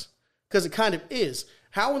parts. Because it kind of is.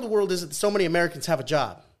 How in the world is it that so many Americans have a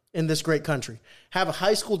job in this great country, have a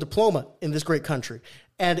high school diploma in this great country,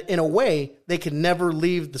 and in a way, they can never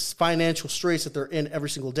leave the financial straits that they're in every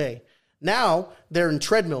single day? Now, they're in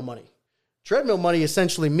treadmill money. Treadmill money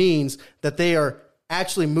essentially means that they are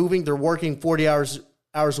actually moving, they're working 40 hours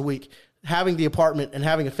a week, having the apartment and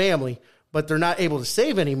having a family, but they're not able to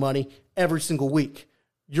save any money every single week.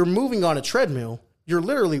 You're moving on a treadmill. You're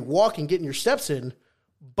literally walking, getting your steps in,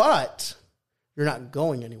 but you're not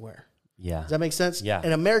going anywhere. Yeah. Does that make sense? Yeah.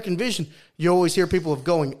 In American vision, you always hear people of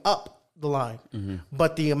going up the line. Mm-hmm.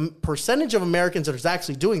 But the percentage of Americans that is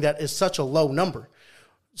actually doing that is such a low number.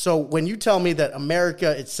 So when you tell me that America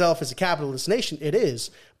itself is a capitalist nation, it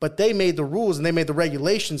is. But they made the rules and they made the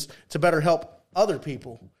regulations to better help other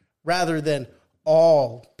people rather than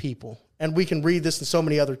all people. And we can read this in so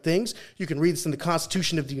many other things. You can read this in the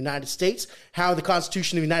Constitution of the United States, how the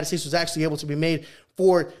Constitution of the United States was actually able to be made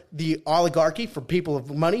for the oligarchy, for people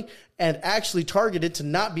of money, and actually targeted to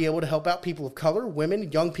not be able to help out people of color,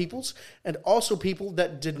 women, young peoples, and also people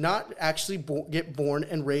that did not actually get born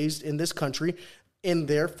and raised in this country in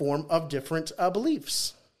their form of different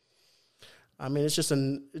beliefs. I mean, it's just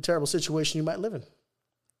a terrible situation you might live in.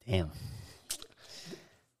 Damn.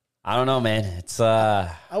 I don't know, man. It's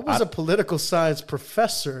I was a political science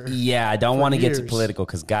professor. Yeah, I don't want to get to years. political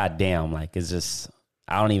because goddamn, like it's just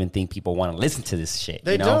I don't even think people want to listen to this shit.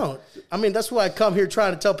 They don't. I mean, that's why I come here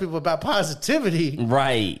trying to tell people about positivity.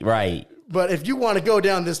 Right. But if you want to go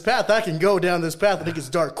down this path, I can go down this path and it gets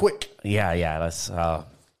dark quick. Yeah. Let's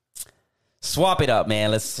swap it up,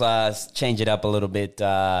 man. Let's change it up a little bit.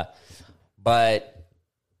 But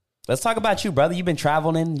let's talk about you, brother. You've been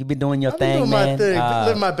traveling. You've been doing your thing, doing man. my thing,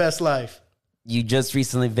 living my best life. You just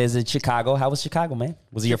recently visited Chicago. How was Chicago, man?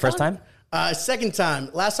 Was it your first time? Second time.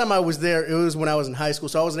 Last time I was there, it was when I was in high school,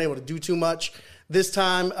 so I wasn't able to do too much. This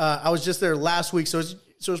time, I was just there last week, so it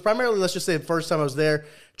was primarily, let's just say, the first time I was there,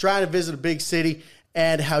 trying to visit a big city,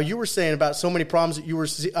 and how you were saying about so many problems that you were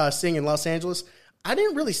seeing in Los Angeles. I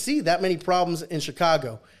didn't really see that many problems in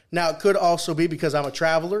Chicago. Now, it could also be because I'm a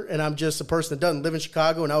traveler, and I'm just a person that doesn't live in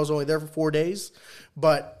Chicago, and I was only there for 4 days.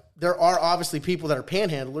 But there are obviously people that are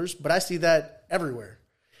panhandlers, but I see that everywhere.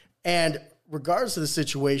 And regardless of the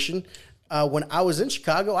situation, when I was in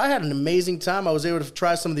Chicago, I had an amazing time. I was able to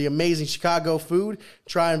try some of the amazing Chicago food,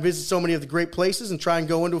 try and visit so many of the great places, and try and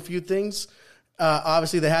go into a few things.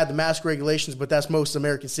 Obviously, they had the mask regulations, but that's most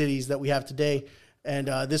American cities that we have today. And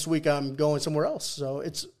this week, I'm going somewhere else. So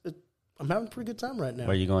I'm having a pretty good time right now.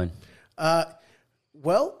 Where are you going?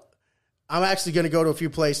 Well, I'm actually going to go to a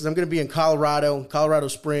few places. I'm going to be in Colorado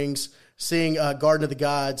Springs, seeing Garden of the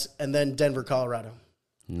Gods, and then Denver, Colorado.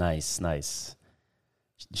 Nice.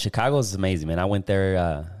 Chicago is amazing, man. I went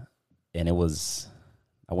there, and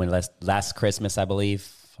I went last Christmas, I believe.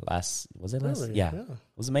 Was it last? Really? Yeah. It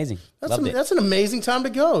was amazing. That's an amazing time to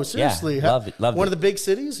go. Seriously. Yeah, loved it. One of the big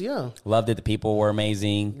cities, yeah. Loved it. The people were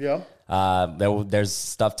amazing. Yeah. There's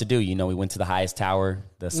stuff to do. You know, we went to the highest tower,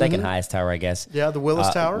 the second highest tower, I guess. Yeah, the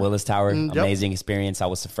Willis Tower. Willis Tower, Yep. amazing experience. I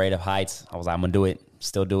was afraid of heights. I was like, I'm going to do it.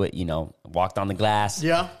 Still do it. You know, walked on the glass.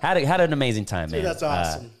 Yeah. Had an amazing time, man. That's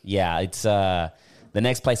awesome. Yeah, it's the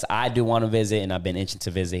next place I do want to visit, and I've been itching to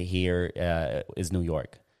visit here is New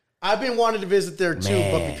York. I've been wanting to visit there too,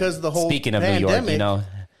 Man. But because of the whole Speaking of pandemic, New York, you know,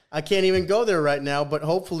 I can't even go there right now. But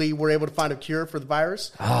hopefully, we're able to find a cure for the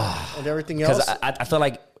virus and everything else. Because I feel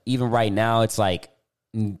like even right now, it's like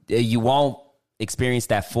you won't experience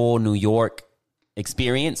that full New York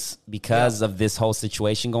experience because of this whole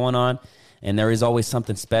situation going on. And there is always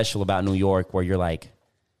something special about New York where you're like,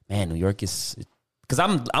 man, New York is... Because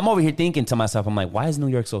I'm over here thinking to myself, I'm like, why is New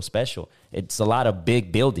York so special? It's a lot of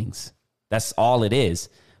big buildings. That's all it is.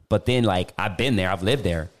 But then, like, I've been there. I've lived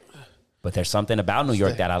there. But there's something about New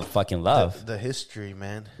York that I fucking love. The history,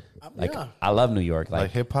 man. Like, I love New York.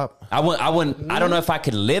 Like hip hop. I don't know if I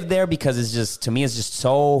could live there because it's just, to me, it's just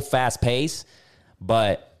so fast paced,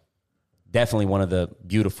 but definitely one of the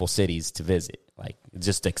beautiful cities to visit. Like,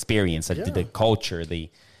 just the experience, the culture,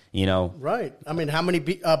 you know? Right. I mean, how many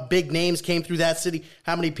big names came through that city?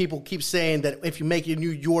 How many people keep saying that if you make it in New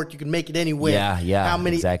York, you can make it anywhere? Yeah, How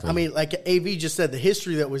many? exactly. I mean, like AV just said, the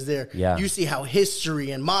history that was there. Yeah. You see how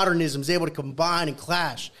history and modernism is able to combine and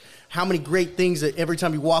clash. How many great things that every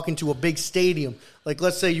time you walk into a big stadium, like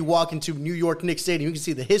let's say you walk into New York Knicks Stadium, you can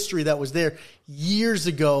see the history that was there years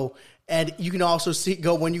ago. And you can also see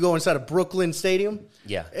when you go inside of Brooklyn Stadium.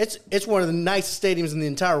 Yeah. It's one of the nicest stadiums in the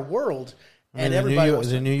entire world. And the everybody wants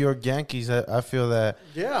the to, New York Yankees, I feel that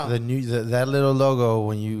Yeah. that little logo,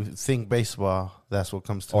 when you think baseball, that's what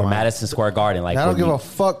comes to Or mind. Madison Square Garden. Like I don't when give you- a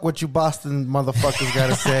fuck what you Boston motherfuckers got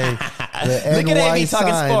to say. The Look at NY AV talking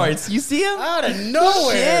sign. sports. You see him? out of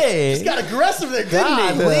nowhere. Shit. He's got aggressive there, didn't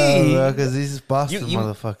God, he? Lee. Yeah, because these Boston You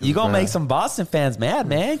motherfuckers. you gonna bro. make some Boston fans mad,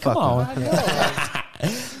 man. Come Fuck on. I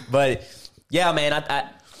know. But yeah, man,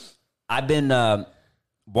 I've been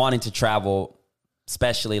wanting to travel,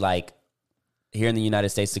 especially like here in the United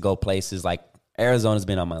States, to go places like Arizona's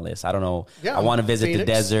been on my list. I don't know. Yeah, I want to visit the Phoenix.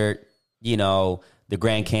 desert. You know, the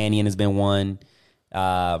Grand Canyon has been one.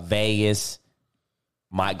 Vegas.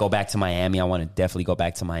 Might go back to Miami. I want to definitely go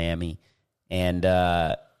back to Miami. And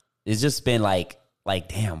it's just been like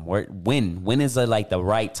damn, when is like the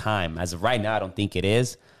right time? As of right now, I don't think it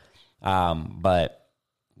is. But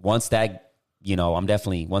once that, you know,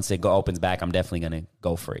 once it opens back, I'm definitely going to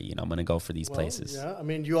go for it. You know, I'm going to go for these places. Yeah, I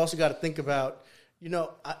mean, you also got to think about, you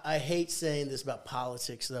know, I hate saying this about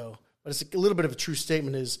politics, though, but it's a little bit of a true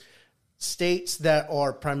statement is states that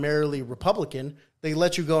are primarily Republican, they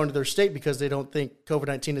let you go into their state because they don't think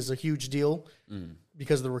COVID-19 is a huge deal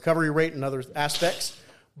because of the recovery rate and other aspects.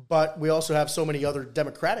 But we also have so many other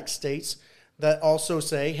Democratic states that also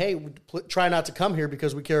say, hey, try not to come here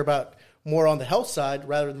because we care about more on the health side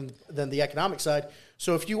rather than the economic side.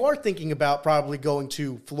 So if you are thinking about probably going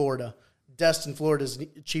to Florida, Destin, Florida is a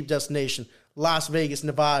cheap destination. Las Vegas,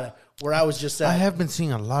 Nevada, where I was just at. I have been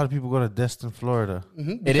seeing a lot of people go to Destin, Florida.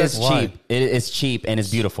 It is Why? cheap. It's cheap and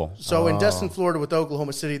it's beautiful. So in Destin, Florida with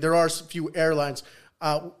Oklahoma City, there are a few airlines.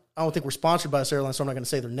 I don't think we're sponsored by this airline, so I'm not going to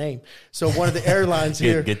say their name. So one of the airlines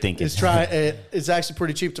here Good thinking. it's actually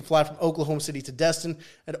pretty cheap to fly from Oklahoma City to Destin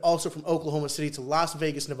and also from Oklahoma City to Las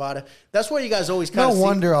Vegas, Nevada. That's why you guys always kind No of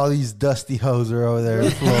wonder all these dusty hoes are over there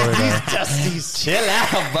in Florida. Dusties. Chill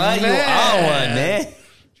out, bud. You Man. are one, man.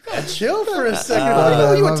 Chill for a second. Who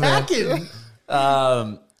are you my bad. attacking?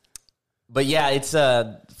 But yeah, it's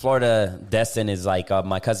Florida. Destin is like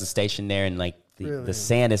my cousin's stationed there, and like the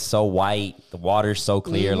sand is so white, the water's so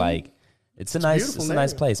clear. Like it's a beautiful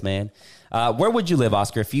nice area. place, man. Where would you live,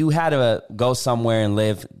 Oscar? If you had to go somewhere and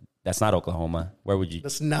live, that's not Oklahoma. Where would you?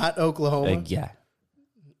 That's not Oklahoma. Yeah,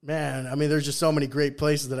 Man, I mean, there's just so many great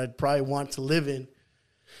places that I'd probably want to live in.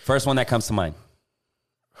 first one that comes to mind.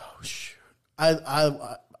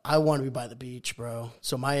 I want to be by the beach, bro.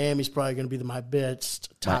 So Miami's probably going to be my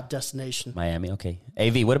best top destination. Miami. Okay.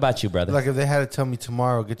 Av, what about you, brother? Like if they had to tell me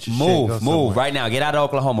tomorrow, get your shit, go move somewhere. right now. Get out of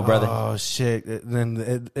Oklahoma, brother. Oh shit!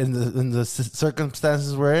 Then in the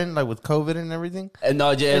circumstances we're in, like with COVID and everything. No,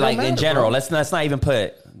 like in matter, general. bro. Let's not even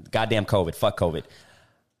put goddamn COVID. Fuck COVID.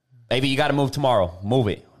 Av, you got to move tomorrow. Move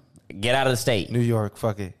it. Get out of the state. New York,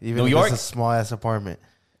 fuck it. Even New if York? it's a small ass apartment.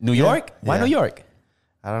 New York? Why Yeah. New York?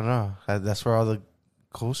 I don't know. That's where all the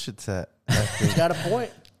cool shit's at. I think. Got a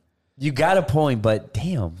point. You got a point, but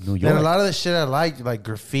damn, New York. And a lot of the shit I like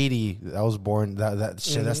graffiti. I was born that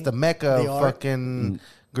shit. That's the mecca The of art. fucking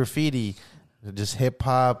graffiti. Just hip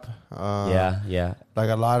hop. yeah. Like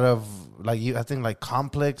a lot of I think like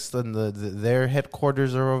Complex and their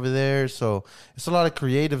headquarters are over there. So it's a lot of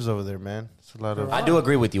creatives over there, man. It's a lot of. I do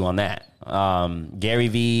agree with you on that. Gary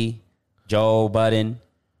V, Joe Budden,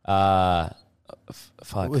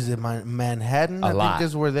 fuck. Was it Manhattan? I lot. think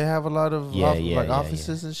is where they have a lot of Yeah, yeah, yeah,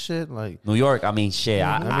 offices and shit. Like, New York, I mean, shit.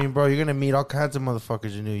 I mean, bro, you're gonna meet all kinds of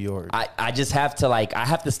motherfuckers in New York. I just have to I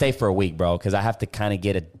have to stay for a week, bro, because I have to kind of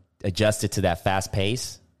get adjusted to that fast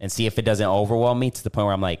pace and see if it doesn't overwhelm me to the point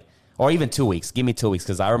where I'm like, or even 2 weeks. Give me 2 weeks,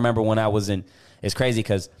 because I remember when I was it's crazy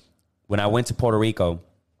because when I went to Puerto Rico,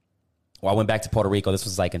 I went back to Puerto Rico. This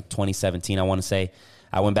was like in 2017, I want to say.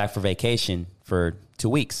 I went back for vacation for 2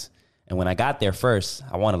 weeks. And when I got there first,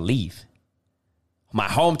 I want to leave. My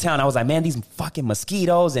hometown, I was like, man, these fucking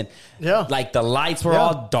mosquitoes. And like the lights were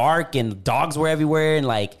all dark and dogs were everywhere. And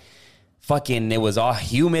like fucking, it was all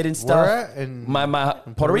humid and stuff. Where at? In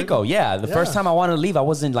Puerto Rico. Yeah. The first time I wanted to leave, I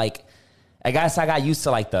wasn't like, I guess I got used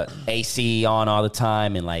to like the AC on all the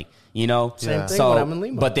time. And like, you know. Same thing when I'm in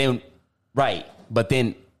Lima. But then, But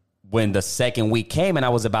then when the second week came and I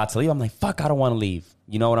was about to leave, I'm like, fuck, I don't want to leave.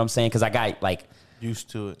 You know what I'm saying? Because I got like,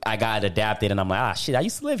 Used to it. I got adapted and I'm like, shit, I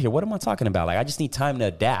used to live here. What am I talking about? Like, I just need time to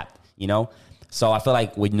adapt, you know? So I feel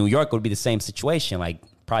like with New York, it would be the same situation. Like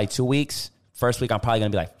probably 2 weeks. First week, I'm probably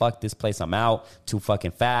going to be like, fuck this place. I'm out too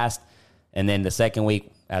fucking fast. And then the second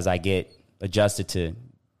week, as I get adjusted to,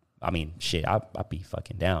 I mean, shit, I'll be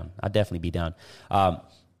fucking down. I'll definitely be down.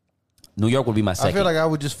 New York would be my second. I feel like I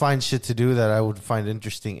would just find shit to do that I would find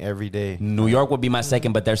interesting every day. New York would be my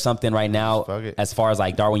second, but there's something right now as far as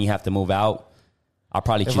like Darwin, you have to move out. I'll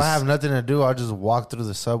probably if I have nothing to do, I'll just walk through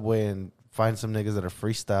the subway and find some niggas that are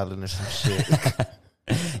freestyling or some shit.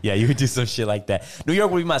 Yeah, you would do some shit like that. New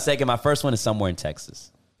York would be my second. My first one is somewhere in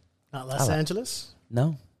Texas. Not Los Angeles?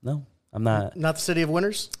 No, I'm not. Not the city of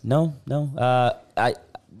winners? No.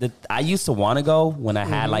 I used to want to go when I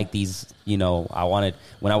had like these, you know,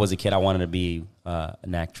 when I was a kid, I wanted to be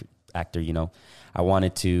an actor, you know. I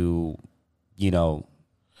wanted to, you know,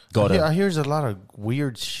 go to. I hear there's a lot of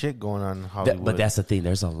weird shit going on in Hollywood. But that's the thing.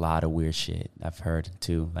 There's a lot of weird shit I've heard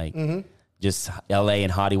too. Like just LA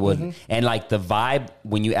and Hollywood. And like the vibe,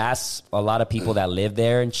 when you ask a lot of people that live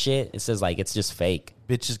there and shit, it says like it's just fake.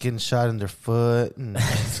 Bitches getting shot in their foot. And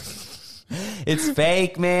it's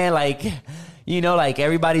fake, man. Like, you know, like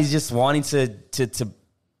everybody's just wanting to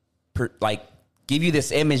like give you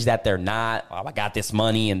this image that they're not. Oh, I got this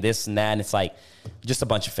money and this and that. And it's like just a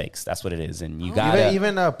bunch of fakes. That's what it is. And you got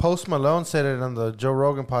even Post Malone said it on the Joe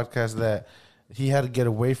Rogan podcast that he had to get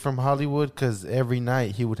away from Hollywood because every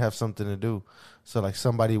night he would have something to do. So like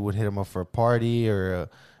somebody would hit him up for a party or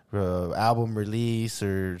a album release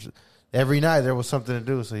or every night there was something to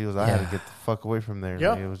do. So he was, I had to get the fuck away from there.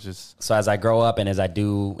 Yeah. Like, it was just. So as I grow up and as I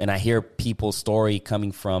do, and I hear people's story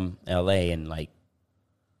coming from LA and like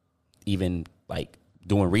even like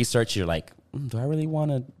doing research, you're like, would I really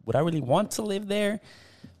want to live there?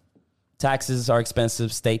 Taxes are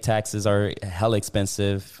expensive. State taxes are hella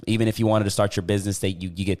expensive. Even if you wanted to start your business, you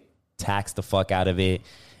get taxed the fuck out of it.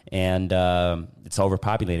 And it's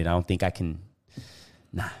overpopulated. I don't think I can.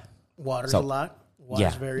 Nah. Water's a lot.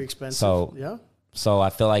 Water's very expensive. So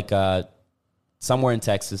I feel like somewhere in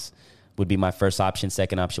Texas would be my first option.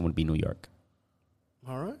 Second option would be New York.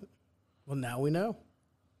 All right. Well, now we know.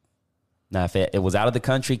 Now, if it was out of the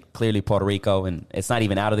country, clearly Puerto Rico. And it's not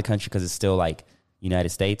even out of the country because it's still like United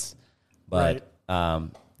States. But,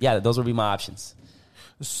 yeah, those would be my options.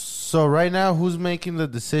 So right now, who's making the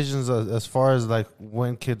decisions as far as like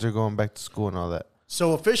when kids are going back to school and all that?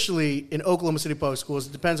 So officially in Oklahoma City Public Schools,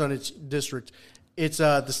 it depends on its district. It's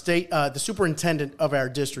the superintendent of our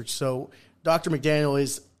district. So Dr. McDaniel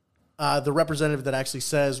is the representative that actually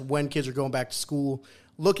says when kids are going back to school,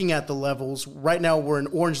 looking at the levels. Right now we're in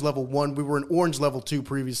orange level 1. We were in orange level 2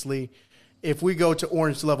 previously. If we go to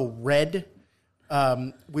orange level red,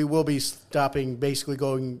 we will be stopping, basically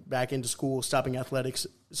going back into school, stopping athletics,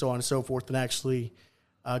 so on and so forth, and actually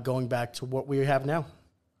going back to what we have now.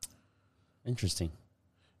 Interesting.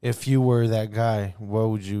 If you were that guy, what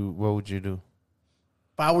would you do?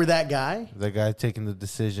 If I were that guy? The guy taking the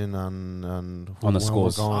decision on the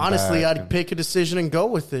schools. Honestly, I'd pick a decision and go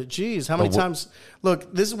with it. Jeez, how many times?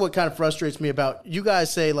 Look, this is what kind of frustrates me about you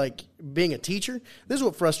guys say like being a teacher. This is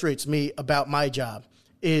what frustrates me about my job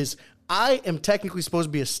is I am technically supposed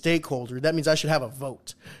to be a stakeholder. That means I should have a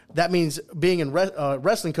vote. That means being a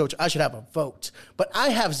wrestling coach, I should have a vote. But I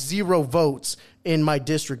have 0 votes in my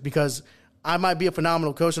district because I might be a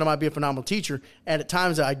phenomenal coach and I might be a phenomenal teacher. And at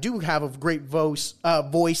times I do have a great voice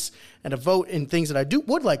and a vote in things that I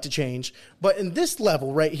would like to change. But in this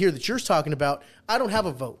level right here that you're talking about, I don't have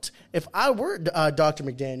a vote. If I were Dr.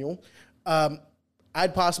 McDaniel,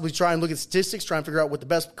 I'd possibly try and look at statistics, try and figure out what the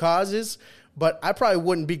best cause is. But I probably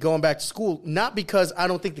wouldn't be going back to school, not because I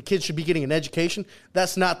don't think the kids should be getting an education.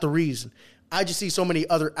 That's not the reason. I just see so many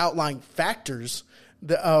other outlying factors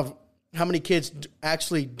of how many kids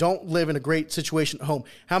actually don't live in a great situation at home,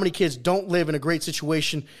 how many kids don't live in a great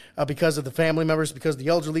situation because of the family members, because of the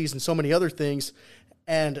elderlies, and so many other things.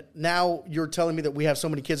 And now you're telling me that we have so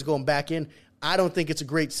many kids going back in. I don't think it's a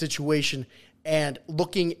great situation. And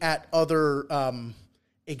looking at other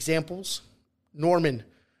examples, Norman,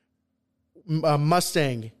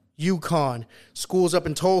 Mustang, Yukon, schools up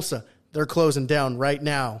in Tulsa, they're closing down right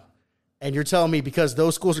now. And you're telling me because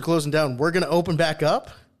those schools are closing down, we're going to open back up?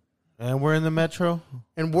 And we're in the metro?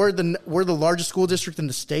 And we're the largest school district in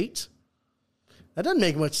the state? That doesn't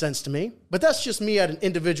make much sense to me. But that's just me at an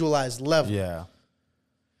individualized level. Yeah.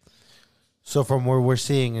 So from where we're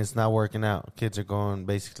seeing, it's not working out. Kids are going,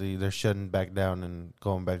 basically, they're shutting back down and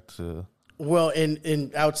going back to... Well,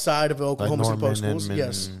 in outside of Oklahoma City Public Schools, Edmond,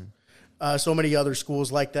 yes. So many other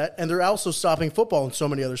schools like that. And they're also stopping football in so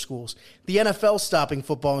many other schools. The NFL's stopping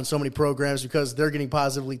football in so many programs because they're getting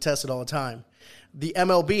positively tested all the time. The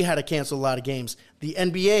MLB had to cancel a lot of games. The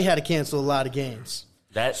NBA had to cancel a lot of games.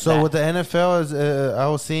 So with the NFL, is I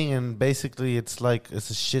was seeing, and basically it's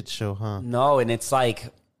a shit show, huh? No, and it's like,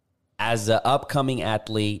 as an upcoming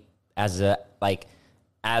athlete, as a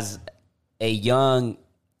young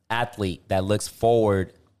athlete that looks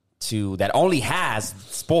forward to, that only has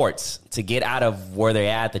sports to get out of where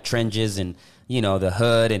they're at, the trenches and, the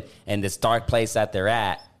hood and this dark place that they're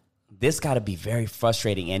at. This got to be very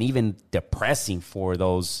frustrating and even depressing for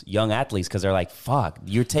those young athletes, because they're like, fuck,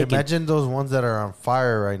 you're taking... Imagine those ones that are on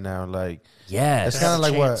fire right now. Like, yes. It's kind of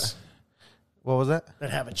like what was that? That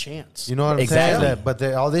have a chance. You know what I'm Exactly. saying? But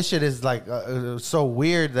all this shit is like so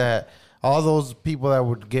weird that all those people that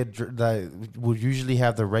would usually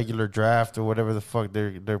have the regular draft or whatever the fuck,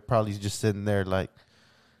 they're probably just sitting there like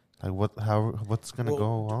what's gonna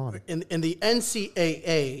go on? In the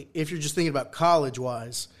NCAA, if you're just thinking about college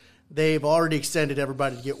wise, they've already extended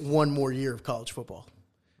everybody to get one more year of college football.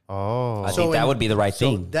 Oh, I think that would be the right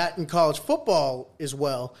thing. That in college football as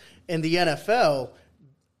well. In the NFL,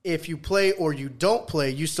 if you play or you don't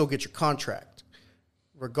play, you still get your contract,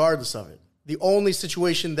 regardless of it. The only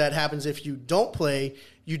situation that happens if you don't play,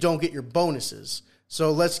 you don't get your bonuses.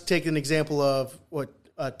 So let's take an example of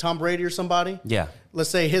Tom Brady or somebody. Yeah. Let's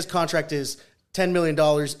say his contract is $10 million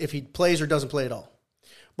if he plays or doesn't play at all.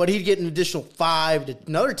 But he'd get an additional $5 to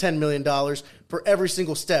another $10 million for every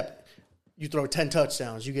single step. You throw 10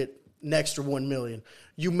 touchdowns, you get an extra $1 million.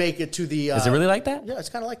 You make it to the... Is it really like that? Yeah, it's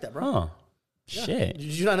kind of like that, bro. Oh, Yeah. shit. Did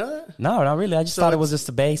you not know that? No, not really. I just thought it was just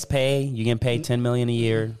the base pay. You getting paid $10 million a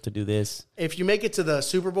year to do this. If you make it to the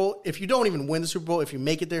Super Bowl, if you don't even win the Super Bowl, if you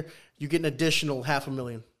make it there, you get an additional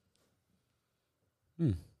 $500,000.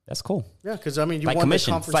 That's cool. Yeah, because you Like won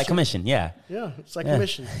commission. the It's conference. like commission. Yeah. Yeah, it's like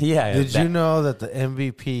commission. Yeah. Did you know that the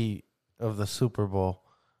MVP of the Super Bowl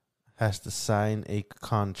has to sign a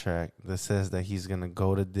contract that says that he's gonna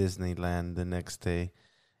go to Disneyland the next day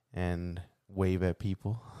and wave at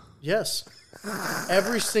people? Yes.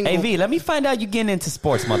 Every single... Hey, V, let me find out you getting into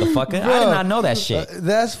sports, motherfucker. I did not know that shit.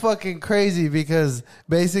 That's fucking crazy because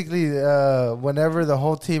basically, whenever the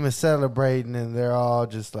whole team is celebrating and they're all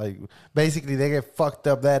just like, basically they get fucked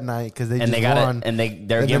up that night because they won. And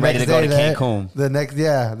they're getting ready to go to Cancun. The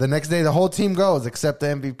next day the whole team goes except the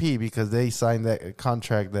MVP because they signed that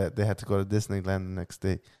contract that they had to go to Disneyland the next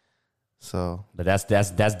day. So, But that's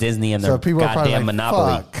Disney and their So people are probably goddamn like,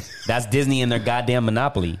 monopoly. fuck. That's Disney and their goddamn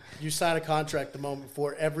monopoly. You sign a contract the moment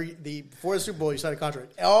before before the Super Bowl, you sign a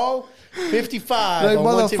contract. All 55 like, on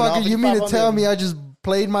one team, all motherfucker, you mean 55 to on the tell other. me I just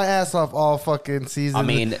played my ass off all fucking season? I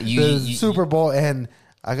mean, the Super Bowl, and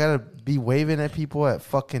I gotta be waving at people at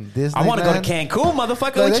fucking Disney. I want to go to Cancun,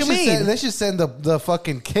 motherfucker. What you mean? They should send the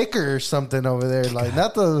fucking kicker or something over there, like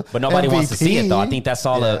not the. But nobody MVP. wants to see it, though. I think that's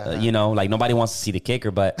all. Like nobody wants to see the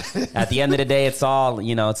kicker. But at the end of the day, it's all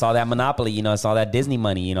it's all that monopoly. It's all that Disney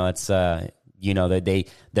money. It's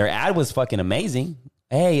their ad was fucking amazing.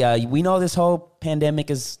 Hey, we know this whole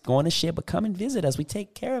pandemic is going to shit, but come and visit us. We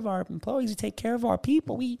take care of our employees. We take care of our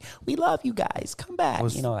people. We love you guys. Come back.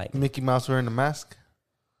 Was Mickey Mouse wearing a mask?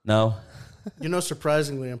 No.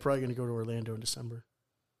 Surprisingly, I'm probably going to go to Orlando in December.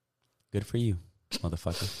 Good for you,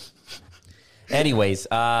 motherfucker. Anyways,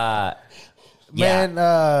 Man,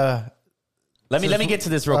 Let me get to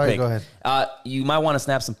this real quick. Go ahead. You might want to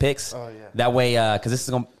snap some pics. Oh, yeah. That way, because this is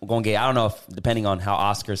going to get, I don't know if, depending on how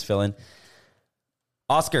Oscar's feeling.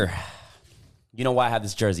 Oscar, you know why I have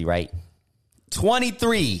this jersey, right?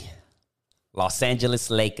 23 Los Angeles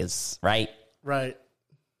Lakers, right? Right.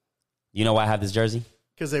 You know why I have this jersey?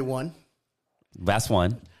 Because they won. That's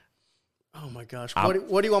one. Oh, my gosh. What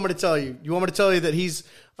do you want me to tell you? You want me to tell you that he's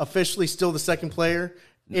officially still the second player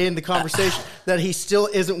in the conversation, that he still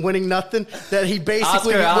isn't winning nothing, that he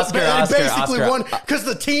basically Oscar. won because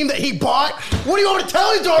the team that he bought? What do you want me to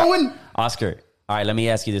tell you, Darwin? Oscar, all right, let me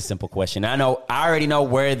ask you this simple question. I already know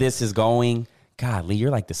where this is going. God, Lee,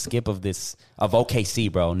 you're like the Skip of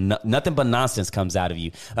OKC, bro. Nothing but nonsense comes out of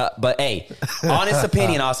you. But hey, honest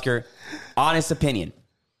opinion, Oscar. Honest opinion.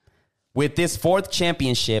 With this fourth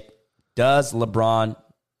championship, does LeBron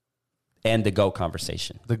end the GOAT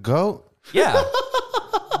conversation? The GOAT? Yeah.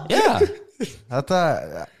 Yeah. I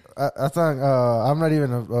thought I'm not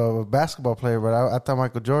even a basketball player, but I thought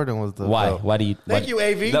Michael Jordan was the Why? GOAT. Why do you? Thank you,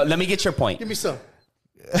 AV. Let me get your point. Give me some.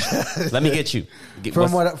 Let me get you.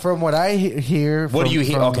 From what I hear. What do you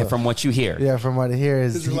hear? Okay, from what you hear. Yeah, from what I hear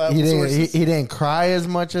is he didn't cry as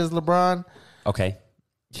much as LeBron. Okay.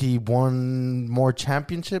 He won more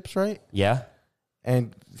championships, right? Yeah.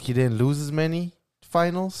 And he didn't lose as many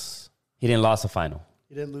finals. He didn't lose a final.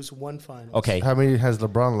 He didn't lose one final. Okay. How many has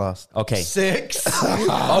LeBron lost? Okay. 6.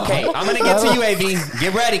 Okay, I'm going to get to you, AV.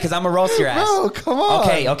 Get ready because I'm going to roast your ass. No, come on.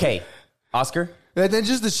 Okay. Oscar, And then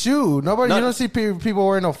just the shoe. Nobody, No. you don't see people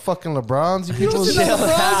wearing no fucking LeBrons. You people, see no Chill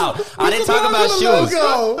LeBrons? out. I didn't What's talk the about shoes.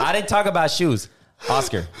 logo? I didn't talk about shoes.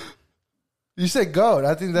 Oscar, you said goat.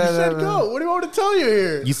 I think that. You said go. What do you want me to tell you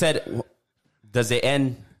here? you said, does it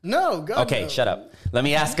end? No, go. Okay, no. shut up. Let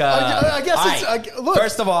me ask. I guess all it's- look.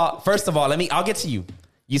 First of all, I'll get to you.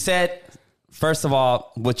 You said, first of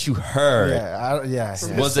all, what you heard Yeah.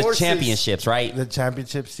 was the Sources. championships, right? The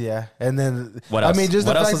championships, yeah. And then, What else? I mean, just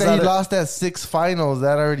What the else fact was that he other- lost at 6 finals,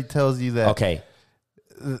 that already tells you that. Okay,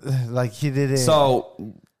 Like, he didn't. so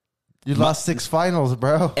you lost 6 finals,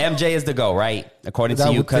 bro. MJ is the GOAT, right? According I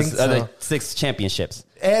to you, would because think of the so. 6 championships.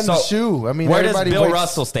 And So, the shoe. I mean, where does everybody Bill waits-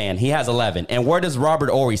 Russell stand? He has 11. And where does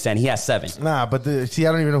Robert Ory stand? He has 7. Nah, but see,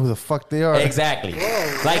 I don't even know who the fuck they are. Exactly.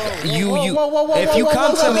 Like Whoa, you, whoa, if you whoa,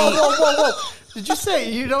 come whoa, to me, whoa. Did you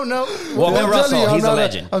say you don't know? well, I'm Bill telling Russell, you, I'm he's a not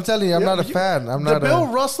legend. I'm telling you, I'm not a fan. I'm The not Bill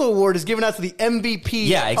a. Russell Award is given out to the MVP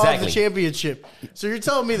Yeah, exactly. of the championship. So you're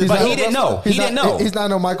telling me that But Bill he didn't Russell- know. He didn't know. He's not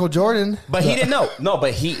no Michael Jordan. But he didn't know. No,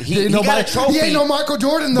 but he ain't no got a Mi- trophy. He ain't no Michael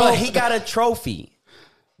Jordan, though. But he got a trophy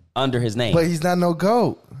under his name. But he's not no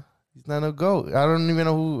GOAT. He's not no GOAT. I don't even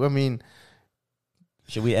know who. I mean,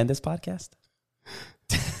 Should we end this podcast?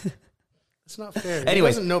 It's not fair.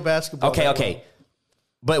 Anyways. He doesn't know basketball. Okay, that okay. well.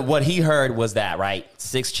 But what he heard was that, right?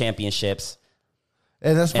 6 championships.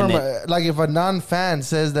 and that's And from then- like if a non-fan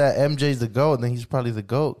says that MJ's the GOAT, then he's probably the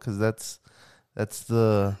GOAT because that's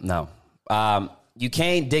the. No. You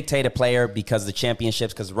can't dictate a player because of the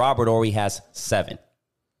championships, because Robert Ory has 7.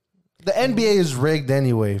 The NBA is rigged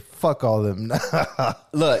anyway. Fuck all them.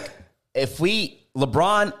 Look, if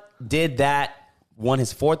LeBron did that, won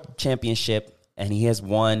his 4th championship, and he has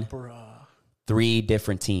won 3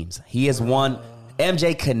 different teams. He has won.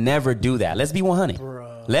 MJ could never do that. Let's be 100.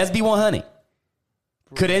 Let's be 100.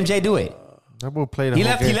 Could MJ do it? That boy played. He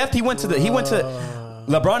left. He went to.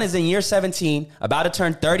 LeBron is in year 17, about to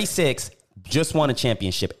turn 36. Just won a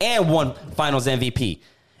championship and won Finals MVP.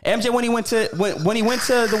 MJ, when he went to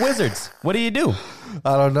the Wizards, what did he do?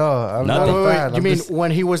 I don't know. I'm not Nothing. a fan. You I'm mean just- when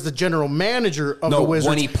he was the general manager of No, the Wizards?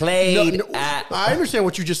 when he played I understand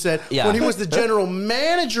what you just said. Yeah. When he was the general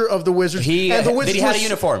manager of the Wizards, Did he have a were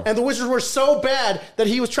uniform? And the Wizards were so bad that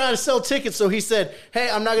he was trying to sell tickets. So he said, "Hey,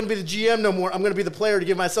 I'm not going to be the GM no more. I'm going to be the player to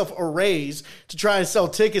give myself a raise to try and sell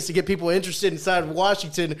tickets to get people interested inside of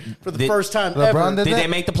Washington for the Did first time LeBron ever." did Did that? they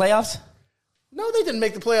make the playoffs? No, they didn't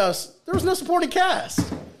make the playoffs. There was no supporting cast.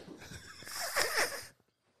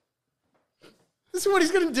 This is what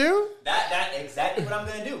he's going to do? That exactly what I'm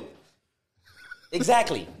gonna do.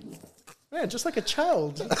 Exactly. Man, just like a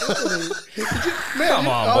child. Man, Come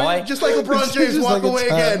on, boy. Just like LeBron James, Just walk like a away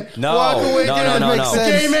child. again. No, walk away no, again. no, no, Makes no. The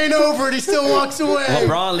sense. game ain't over, and he still walks away.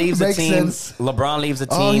 LeBron leaves the Makes team. sense. LeBron leaves the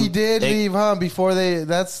team. Oh, he did They- leave, huh? Before they.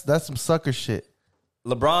 That's some sucker shit.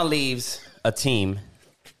 LeBron leaves a team,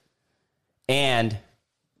 and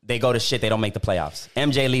they go to shit. They don't make the playoffs.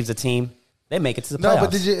 MJ leaves a team. They make it to the No, playoffs.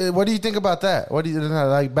 but did you? What do you think about that? What do you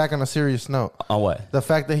like? Back on a serious note, On what? the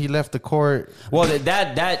fact that he left the court. Well,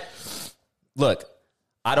 that look,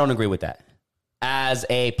 I don't agree with that. As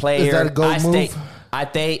a player, Is that a goat I stay. move?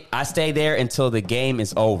 I stay there until the game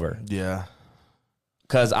is over Yeah.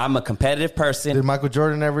 because I'm a competitive person. Did Michael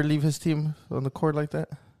Jordan ever leave his team on the court like that?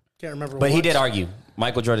 Can't remember. But he once. did argue.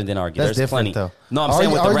 Michael Jordan didn't argue. That's There's different, plenty. though. No, I'm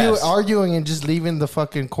saying with the refs. Arguing and just leaving the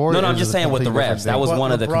fucking court. No, I'm is just a saying with the completely refs. different That thing. was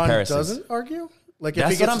one of the LeBron comparisons. doesn't argue? Like if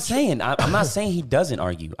That's he gets what I'm saying. I'm not saying he doesn't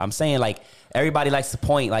argue. I'm saying like everybody likes to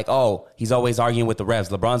point like, oh, he's always arguing with the refs.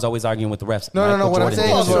 LeBron's always arguing with the refs. No. Michael What I'm Jordan saying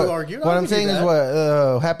didn't is do it. Also argued. what I'll I'm give you saying is that.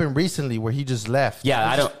 what happened recently, where he just left. Yeah,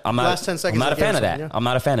 I don't. I'm not. Last 10 seconds I'm not a of the fan game of that. or something, yeah. I'm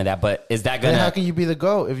not a fan of that. But is that Then gonna? how can you be the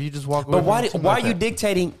GOAT if you just walk away? But why? from Why are something you like that?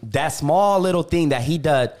 dictating that small little thing that he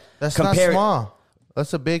does? That's not small.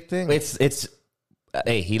 That's a big thing. It's.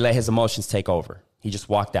 Hey, he let his emotions take over. He just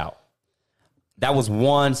walked out. That was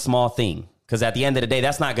one small thing. Because at the end of the day,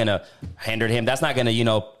 that's not gonna hinder him. That's not gonna,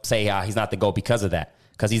 say he's not the GOAT because of that.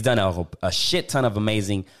 Because he's done a shit ton of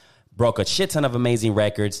broke a shit ton of amazing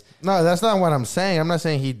records. No, that's not what I'm saying. I'm not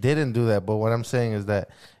saying he didn't do that, but what I'm saying is that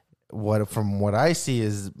from what I see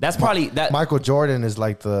is That's probably that. Michael Jordan is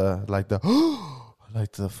like the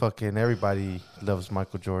fucking everybody loves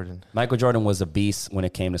Michael Jordan. Michael Jordan was a beast when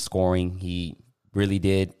it came to scoring. He really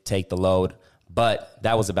did take the load, but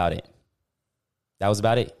that was about it. That was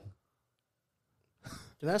about it.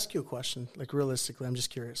 Can I ask you a question? Like realistically, I'm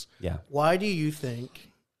just curious. Yeah. Why do you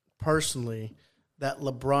think, personally, that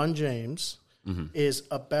LeBron James is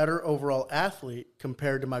a better overall athlete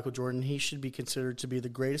compared to Michael Jordan? He should be considered to be the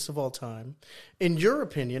greatest of all time. In your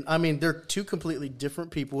opinion, I mean, they're two completely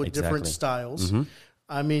different people with different Exactly. styles.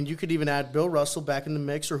 I mean, you could even add Bill Russell back in the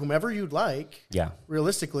mix or whomever you'd like. Yeah.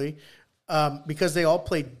 Realistically, because they all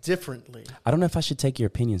play differently. I don't know if I should take your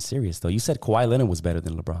opinion serious, though. You said Kawhi Leonard was better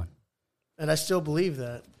than LeBron. And I still believe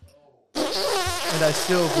that. And I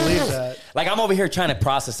still believe that. Like, I'm over here trying to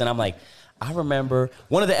process, and I'm like, I remember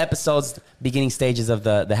one of the episodes, beginning stages of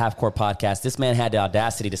the Half Court podcast, this man had the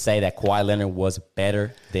audacity to say that Kawhi Leonard was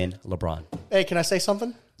better than LeBron. Hey, can I say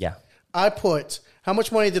something? Yeah. How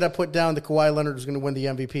much money did I put down that Kawhi Leonard was going to win the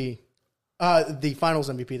MVP, the Finals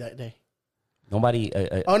MVP that day? Nobody.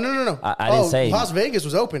 No. I didn't say. Las Vegas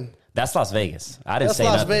was open. That's Las Vegas. I didn't say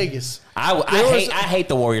Las nothing. Vegas. I hate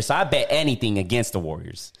the Warriors, so I bet anything against the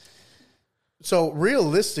Warriors. So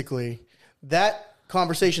realistically, that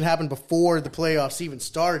conversation happened before the playoffs even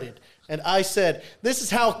started. And I said, this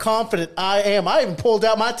is how confident I am. I even pulled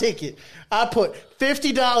out my ticket. I put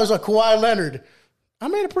 $50 on Kawhi Leonard. I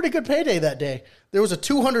made a pretty good payday that day. There was a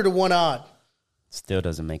 200-1 odd. Still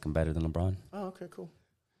doesn't make him better than LeBron. Oh, okay, cool.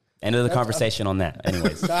 End of the conversation on that.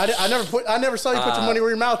 Anyways. I never saw you put your money where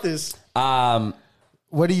your mouth is.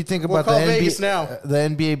 What do you think about call Vegas now. The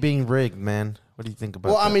NBA being rigged, man? What do you think about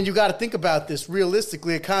that? Well, I mean, you got to think about this.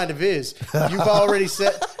 Realistically, it kind of is. You've already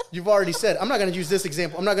said, I'm not going to use this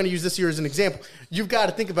example. I'm not going to use this year as an example. You've got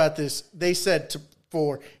to think about this. They said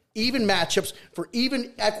for even matchups, for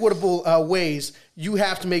even equitable ways, you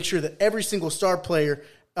have to make sure that every single star player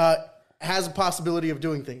has a possibility of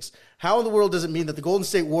doing things. How in the world does it mean that the Golden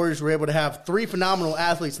State Warriors were able to have 3 phenomenal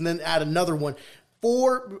athletes and then add another one,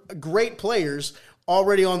 4 great players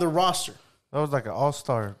already on their roster? That was like an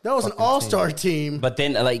all-star. That was an all-star team. But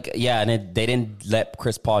then, and they didn't let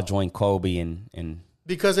Chris Paul join Kobe and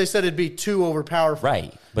because they said it'd be too overpowerful.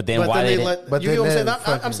 Right. But then why they they let? But You know what I'm then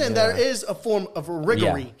saying? I'm saying there is a form of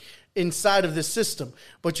riggery Yeah. inside of this system.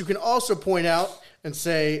 But you can also point out and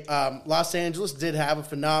say Los Angeles did have a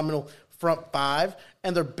phenomenal front 5,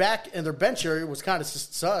 and their bench area was kind of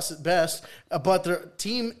sus at best. But their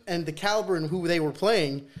team and the caliber and who they were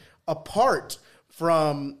playing, apart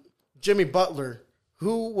from Jimmy Butler,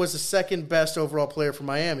 who was the second best overall player for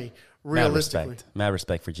Miami, realistically. Mad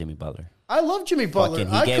respect for Jimmy Butler. I love Jimmy Butler.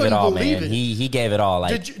 He gave it all, man. He gave it all.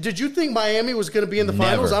 Like, did you think Miami was going to be in the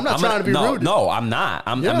finals? I'm not trying to be rude. No, I'm not.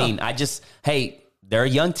 I mean, they're a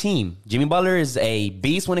young team. Jimmy Butler is a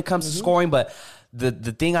beast when it comes to scoring, but the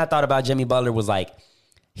thing I thought about Jimmy Butler was like,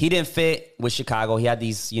 he didn't fit with Chicago. He had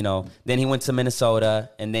these, then he went to Minnesota,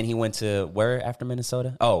 and then he went to where after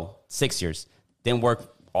Minnesota? Oh, Sixers. Then worked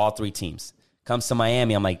all 3 teams. Comes to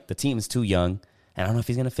Miami, I'm like, the team is too young, and I don't know if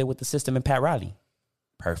he's going to fit with the system and Pat Riley.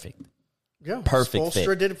 Perfect. Yeah, Perfect Spoelstra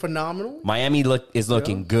fit. did phenomenal. Miami is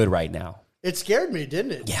looking good right now. It scared me,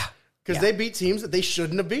 didn't it? Yeah. Because they beat teams that they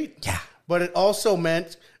shouldn't have beat. Yeah. But it also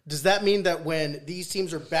meant, does that mean that when these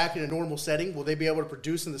teams are back in a normal setting, will they be able to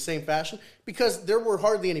produce in the same fashion? Because there were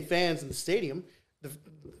hardly any fans in the stadium.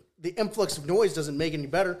 The influx of noise doesn't make it any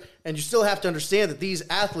better. And you still have to understand that these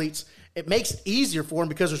athletes, it makes it easier for them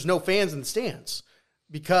because there's no fans in the stands.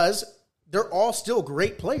 Because they're all still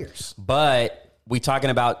great players. But we talking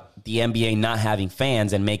about the NBA not having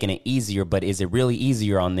fans and making it easier, but is it really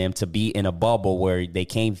easier on them to be in a bubble where they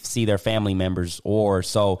can't see their family members, or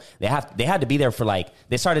so they had to be there for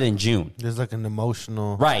they started in June. There's like an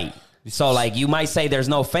emotional Right. So you might say there's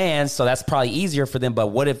no fans, so that's probably easier for them, but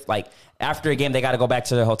what if after a game they got to go back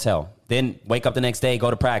to their hotel, then wake up the next day, go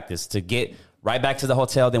to practice, to get right back to the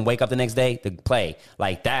hotel, then wake up the next day to play.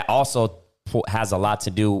 That also has a lot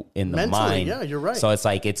to do in the Mentally, mind. yeah, you're right. So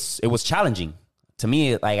it's it was challenging. To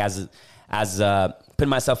me, as putting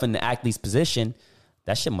myself in the athlete's position,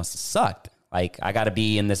 that shit must have sucked. I got to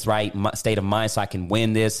be in this right state of mind so I can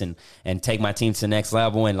win this and take my team to the next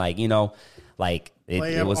level. And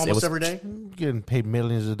it was every day. You're getting paid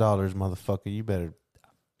millions of dollars, motherfucker. You better.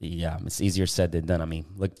 Yeah, it's easier said than done. I mean,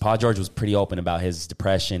 look, Paul George was pretty open about his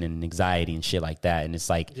depression and anxiety and shit like that. And it's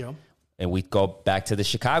and we go back to the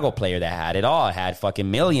Chicago player that had it all, had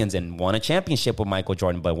fucking millions and won a championship with Michael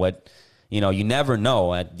Jordan. But what? You never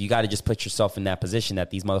know. You got to just put yourself in that position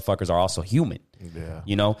that these motherfuckers are also human.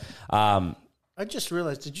 Yeah. I just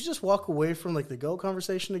realized, did you just walk away from the GOAT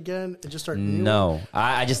conversation again and just start? No,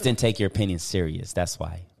 I just didn't take your opinion serious. That's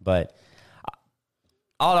why. But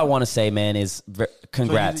all I want to say, man, is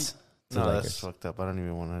congrats. No, that's fucked up. I don't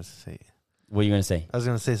even want to say it. What are you going to say? I was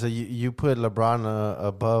going to say, so you put LeBron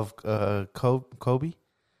above Kobe?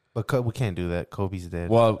 But we can't do that. Kobe's dead.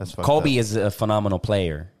 Well, that's Kobe is a phenomenal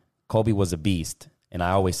player. Kobe was a beast. And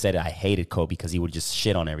I always said I hated Kobe because he would just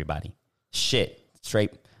shit on everybody. Shit.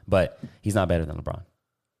 Straight. But he's not better than LeBron.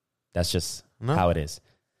 That's just how it is.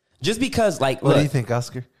 Just because, what do you think,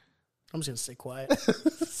 Oscar? I'm just going to stay quiet.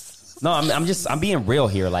 No, I'm being real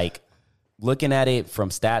here. Looking at it from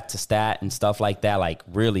stat to stat and stuff like that,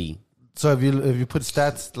 really, So if you put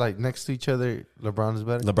stats like next to each other, LeBron is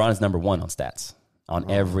better. LeBron is number one on stats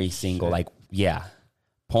on every single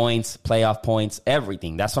points, playoff points,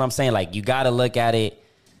 everything. That's what I'm saying. Like, you got to look at it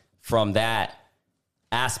from that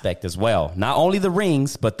aspect as well. Not only the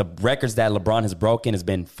rings, but the records that LeBron has broken has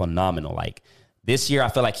been phenomenal. Like, this year, I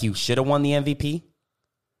feel like he should have won the MVP,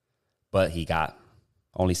 but he got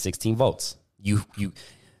only 16 votes.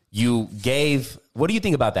 You gave. What do you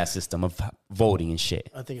think about that system of voting and shit?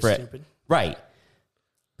 I think it's stupid. Right.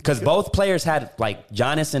 Because both players had, like,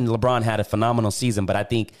 Giannis and LeBron had a phenomenal season, but I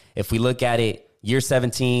think if we look at it, year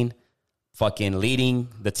 17, fucking leading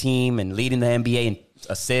the team and leading the NBA and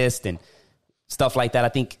assist and stuff like that, I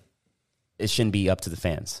think it shouldn't be up to the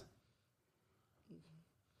fans.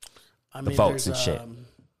 I mean, votes and shit.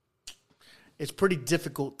 It's pretty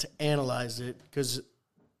difficult to analyze it because,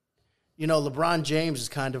 you know, LeBron James is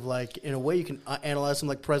kind of like, in a way, you can analyze him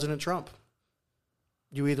like President Trump.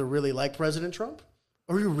 You either really like President Trump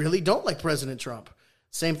or you really don't like President Trump.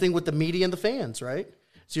 Same thing with the media and the fans, right?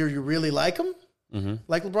 So you really like him,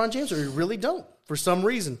 like LeBron James, or you really don't for some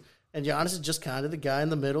reason. And Giannis is just kind of the guy in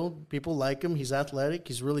the middle. People like him. He's athletic.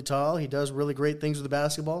 He's really tall. He does really great things with the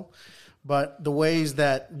basketball. But the ways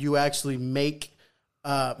that you actually make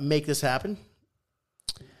this happen,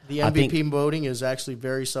 the MVP voting is actually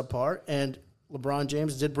very subpar. And LeBron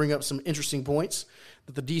James did bring up some interesting points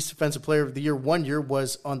that the Defensive Player of the Year one year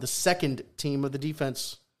was on the second team of the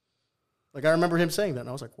defense. Like, I remember him saying that, and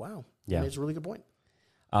I was like, wow. Yeah. It's a really good point.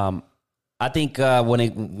 I think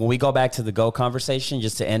when we go back to the GOAT conversation,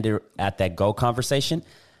 just to end it at that GOAT conversation,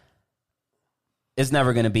 it's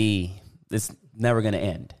never going to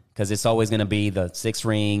end because it's always going to be the 6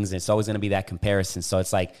 rings. And it's always going to be that comparison. So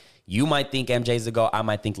it's like, you might think MJ's the GOAT. I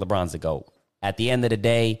might think LeBron's the GOAT. At the end of the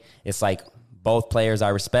day, it's like both players I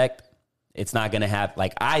respect. It's not going to have,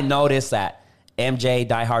 like, I noticed that MJ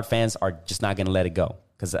diehard fans are just not going to let it go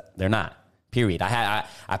because they're not, period. I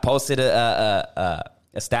posted a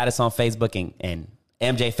status on Facebook and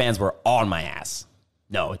MJ fans were on my ass.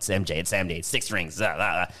 No, it's MJ. It's 6 rings. So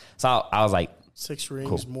I was like, 6 rings,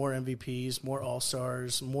 cool. More MVPs, more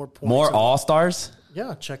All-Stars, more points. More All-Stars?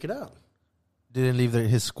 Yeah, check it out. Didn't leave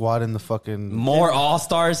his squad in the fucking... More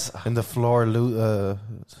All-Stars? In the floor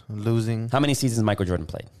losing. How many seasons Michael Jordan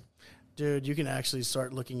played? Dude, you can actually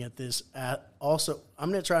start looking at this also,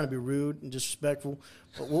 I'm not trying to be rude and disrespectful,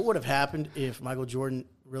 but what would have happened if Michael Jordan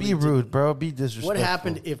really Be rude, bro. Be disrespectful. What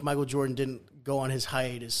happened if Michael Jordan didn't go on his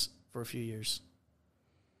hiatus for a few years?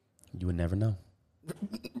 You would never know.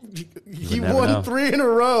 He won 3 in a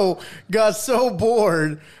row, got so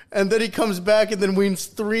bored, and then he comes back and then wins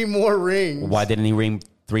 3 more rings. Why didn't he ring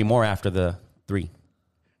 3 more after the 3?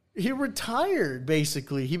 He retired,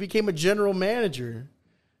 basically. He became a general manager.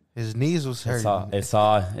 His knees was hurting. It's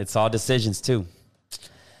all decisions too.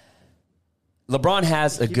 LeBron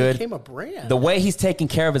has he became a brand. The way he's taking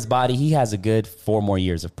care of his body, he has a good 4 more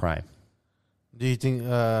years of prime. Do you think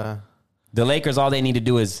the Lakers, all they need to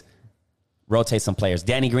do is rotate some players?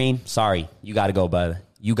 Danny Green, sorry, you got to go, brother.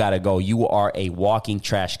 You got to go. You are a walking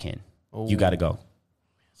trash can. Oh. You got to go.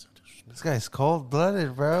 This guy's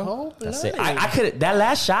cold-blooded, bro. Cold-blooded. That's it. I could that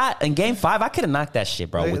last shot in Game 5. I could have knocked that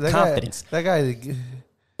shit, bro, with confidence. That guy.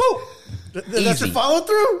 Boom. That's your follow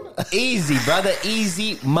through. Easy, brother.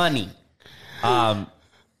 Easy money. But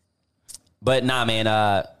nah,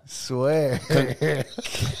 man. Swear.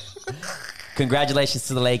 Congratulations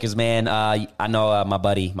to the Lakers, man. I know my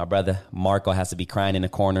brother Marco has to be crying in the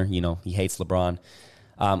corner. You know, he hates LeBron.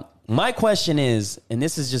 My question is, and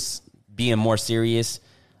this is just being more serious.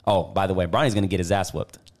 Oh, by the way, Bronny's going to get his ass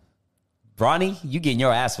whooped. Bronny, you getting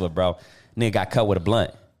your ass whooped, bro. Nigga got cut with a blunt.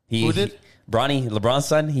 Who did? Bronny, LeBron's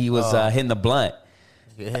son, he was hitting the blunt.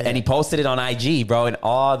 Yeah. And he posted it on IG, bro, and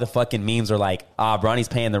all the fucking memes were like, Bronny's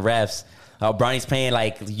paying the refs. Bronny's paying,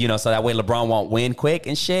 like, you know, so that way LeBron won't win quick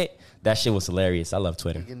and shit. That shit was hilarious. I love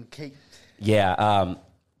Twitter. Yeah.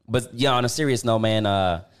 But, yeah, on a serious note, man,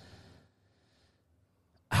 how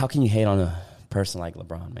can you hate on a person like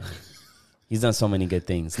LeBron, man? He's done so many good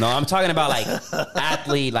things. No, I'm talking about, like,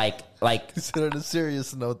 athlete, like. On a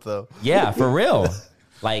serious note, though. Yeah, for real.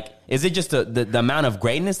 Like, is it just the amount of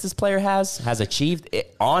greatness this player has achieved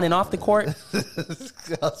on and off the court?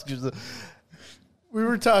 We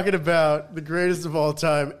were talking about the greatest of all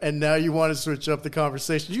time, and now you want to switch up the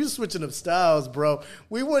conversation. You're switching up styles, bro.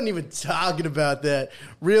 We weren't even talking about that.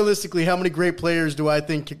 Realistically, how many great players do I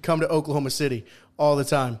think could come to Oklahoma City all the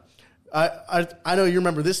time? I know you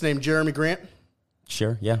remember this name, Jeremy Grant.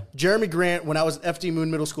 Sure, yeah. Jeremy Grant, when I was at FD Moon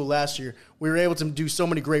Middle School last year, we were able to do so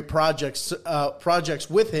many great projects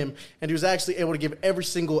with him, and he was actually able to give every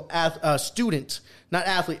single student, not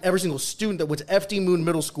athlete, every single student that went to FD Moon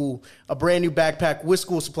Middle School a brand new backpack with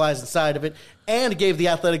school supplies inside of it, and gave the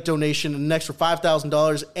athletic donation an extra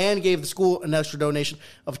 $5,000, and gave the school an extra donation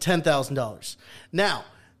of $10,000. Now,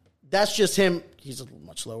 that's just him. He's a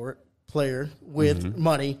much lower player with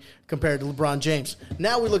money compared to LeBron James.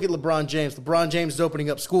 Now we look at LeBron James. LeBron James is opening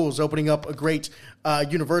up schools, opening up a great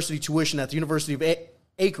university tuition at the University of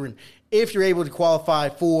Akron. If you're able to qualify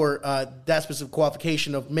for that specific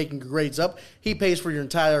qualification of making your grades up, he pays for your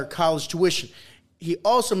entire college tuition. He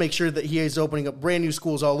also makes sure that he is opening up brand new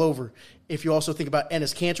schools all over. If you also think about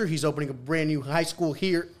Ennis Cantor, he's opening a brand new high school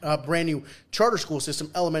here, brand new charter school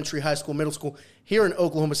system, elementary, high school, middle school, here in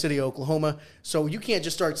Oklahoma City, Oklahoma. So you can't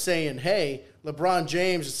just start saying, hey, LeBron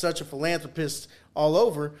James is such a philanthropist all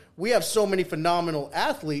over. We have so many phenomenal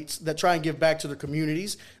athletes that try and give back to their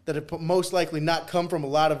communities that have most likely not come from a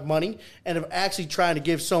lot of money and have actually trying to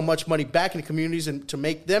give so much money back into communities and to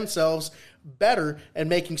make themselves better and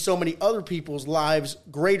making so many other people's lives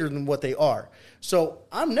greater than what they are. So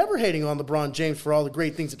I'm never hating on LeBron James for all the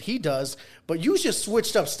great things that he does, but you just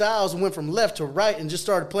switched up styles and went from left to right and just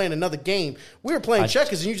started playing another game. We were playing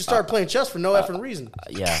checkers and you just started playing chess for no effing reason.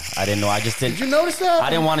 Yeah, I didn't know. I just didn't. Did you notice that? I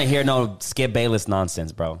didn't want to hear no Skip Bayless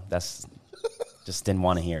nonsense, bro. That's just didn't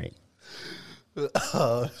want to hear it.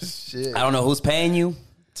 Oh, shit. I don't know who's paying you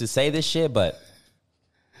to say this shit, but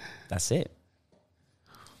that's it.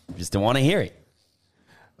 Just didn't want to hear it.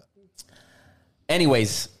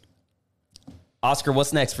 Anyways, Oscar,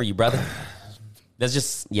 what's next for you, brother? Let's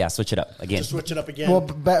just switch it up again. Just switch it up again. Well,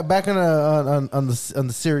 back on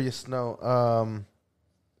the serious note,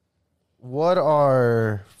 what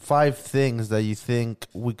are 5 things that you think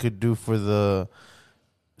we could do for the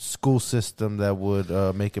school system that would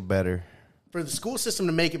make it better? For the school system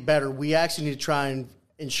to make it better, we actually need to try and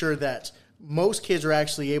ensure that most kids are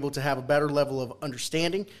actually able to have a better level of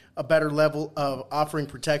understanding, a better level of offering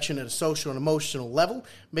protection at a social and emotional level,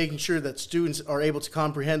 making sure that students are able to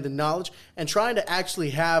comprehend the knowledge, and trying to actually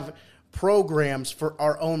have programs for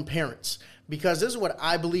our own parents. Because this is what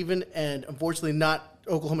I believe in, and unfortunately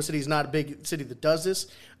Oklahoma City is not a big city that does this.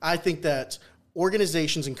 I think that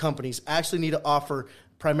organizations and companies actually need to offer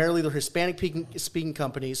primarily their Hispanic-speaking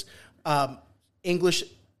companies English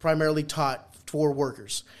primarily taught for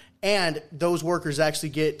workers. And those workers actually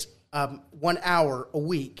get 1 hour a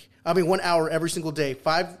week. 1 hour every single day,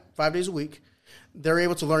 five days a week. They're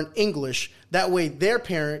able to learn English. That way their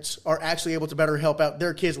parents are actually able to better help out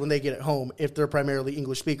their kids when they get at home if they're primarily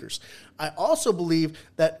English speakers. I also believe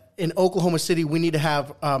that in Oklahoma City, we need to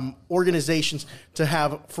have organizations to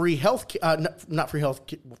have free health, not free health,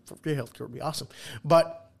 free health care would be awesome,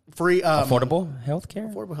 but free affordable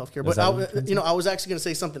healthcare. Affordable healthcare. But I was actually going to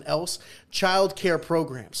say something else. Child care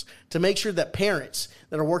programs to make sure that parents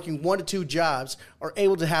that are working 1 to 2 jobs are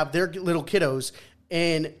able to have their little kiddos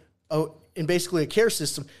in basically a care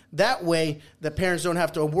system. That way, the parents don't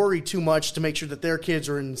have to worry too much to make sure that their kids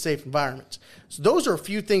are in a safe environment. So those are a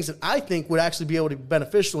few things that I think would actually be able to be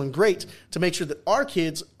beneficial and great to make sure that our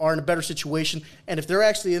kids are in a better situation. And if they're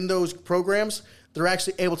actually in those programs, they're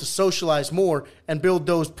actually able to socialize more and build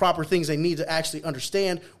those proper things they need to actually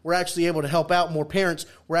understand. We're actually able to help out more parents.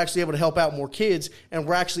 We're actually able to help out more kids. And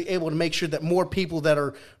we're actually able to make sure that more people that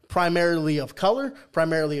are primarily of color,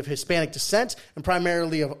 primarily of Hispanic descent, and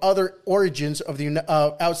primarily of other origins of the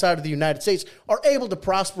outside of the United States are able to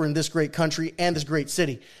prosper in this great country and this great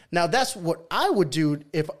city. Now, that's what I would do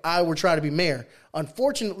if I were trying to be mayor.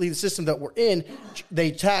 Unfortunately, the system that we're in,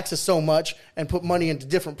 they tax us so much and put money into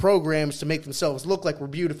different programs to make themselves look like we're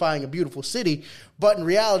beautifying a beautiful city. But in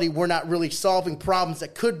reality, we're not really solving problems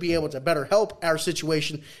that could be able to better help our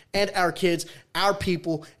situation and our kids, our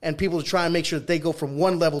people, and people to try and make sure that they go from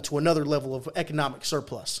one level to another level of economic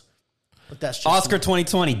surplus. But that's just Oscar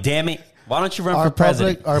 2020, damn it. Why don't you run for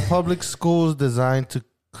president? Are public schools designed to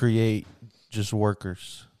create just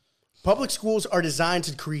workers? Public schools are designed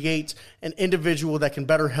to create an individual that can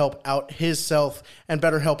better help out himself and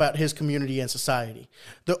better help out his community and society.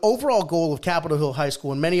 The overall goal of Capitol Hill High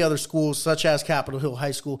School and many other schools, such as Capitol Hill High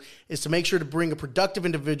School, is to make sure to bring a productive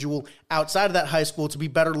individual outside of that high school to be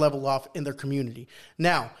better leveled off in their community.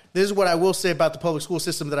 Now, this is what I will say about the public school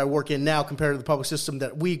system that I work in now compared to the public system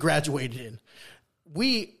that we graduated in.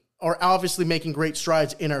 We are obviously making great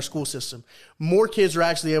strides in our school system. More kids are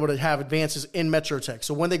actually able to have advances in Metro Tech.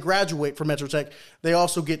 So when they graduate from Metro Tech, they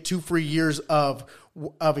also get 2 free years of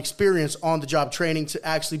experience on the job training to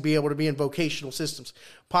actually be able to be in vocational systems,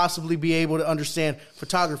 possibly be able to understand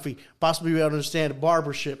photography, possibly be able to understand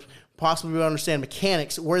barbership, possibly understand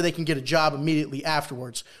mechanics where they can get a job immediately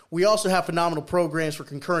afterwards. We also have phenomenal programs for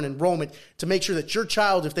concurrent enrollment to make sure that your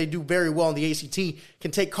child, if they do very well in the ACT, can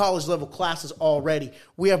take college level classes already.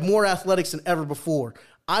 We have more athletics than ever before.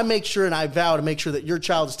 I make sure and I vow to make sure that your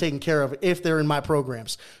child is taken care of if they're in my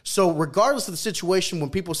programs. So regardless of the situation, when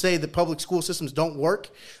people say that public school systems don't work,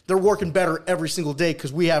 they're working better every single day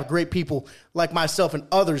because we have great people like myself and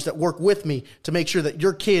others that work with me to make sure that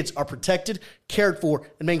your kids are protected, cared for,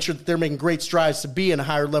 and making sure that they're making great strides to be in a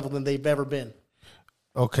higher level than they've ever been.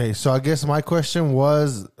 Okay, so I guess my question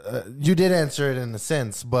was, you did answer it in a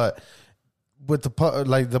sense, but with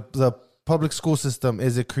the public school system,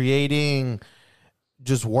 is it creating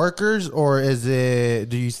just workers, or is it,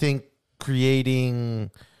 do you think, creating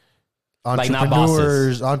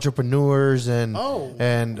entrepreneurs and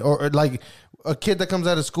or like a kid that comes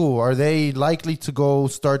out of school, are they likely to go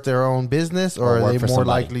start their own business, or are they more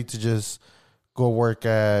likely to just go work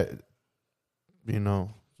at, Amazon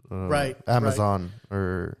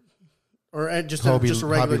or just a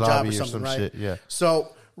regular job or something, right? Shit, yeah.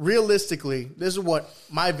 So realistically, this is what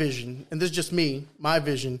my vision, and this is just me, my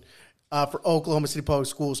vision for Oklahoma City Public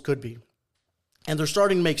Schools could be. And they're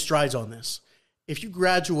starting to make strides on this. If you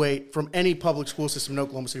graduate from any public school system in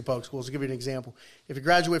Oklahoma City Public Schools, I'll give you an example. If you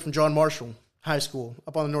graduate from John Marshall High School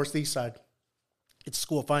up on the northeast side, it's a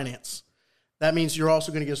school of finance. That means you're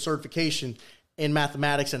also going to get a certification in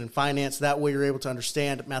mathematics and in finance. That way you're able to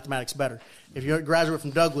understand mathematics better. If you graduate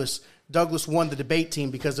from Douglas won the debate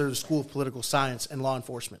team because they're the School of Political Science and Law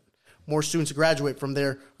Enforcement. More students who graduate from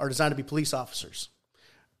there are designed to be police officers.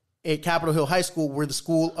 At Capitol Hill High School, we're the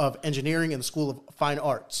School of Engineering and the School of Fine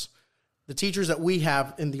Arts. The teachers that we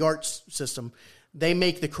have in the arts system, they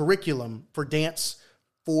make the curriculum for dance,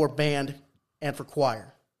 for band, and for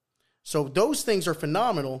choir. So those things are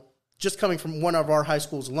phenomenal just coming from one of our high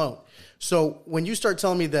schools alone. So when you start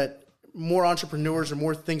telling me that more entrepreneurs or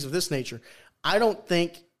more things of this nature, I don't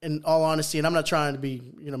think, in all honesty, and I'm not trying to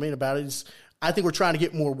be mean about it, I think we're trying to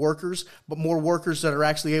get more workers, but more workers that are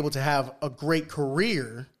actually able to have a great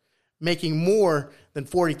career, making more than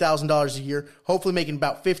 $40,000 a year, hopefully making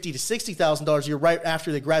about $50,000 to $60,000 a year right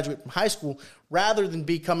after they graduate from high school, rather than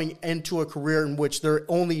be coming into a career in which they're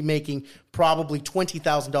only making probably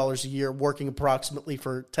 $20,000 a year, working approximately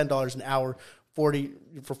for $10 an hour, 40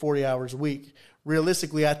 hours a week.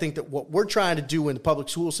 Realistically, I think that what we're trying to do in the public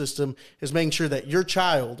school system is making sure that your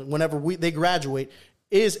child, whenever they graduate,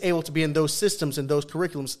 is able to be in those systems and those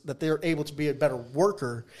curriculums, that they're able to be a better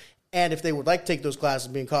worker. And if they would like to take those classes,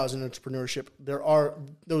 being college and entrepreneurship,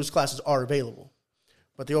 those classes are available.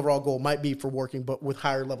 But the overall goal might be for working, but with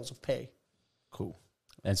higher levels of pay. Cool.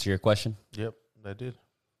 Answer your question? Yep, I did.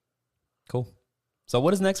 Cool. So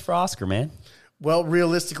what is next for Oscar, man? Well,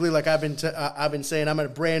 realistically, like I've been saying, I'm at a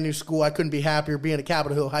brand new school. I couldn't be happier being at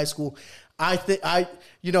Capitol Hill High School.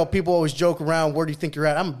 People always joke around, where do you think you're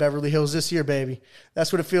at? I'm in Beverly Hills this year, baby.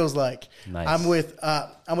 That's what it feels like. Nice. I'm with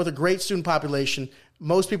a great student population.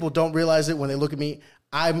 Most people don't realize it when they look at me.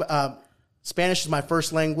 Spanish is my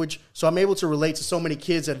first language, so I'm able to relate to so many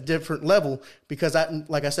kids at a different level because,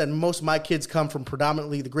 like I said, most of my kids come from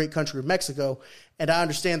predominantly the great country of Mexico, and I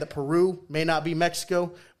understand that Peru may not be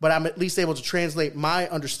Mexico, but I'm at least able to translate my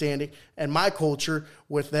understanding and my culture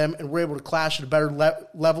with them, and we're able to clash at a better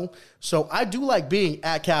level. So I do like being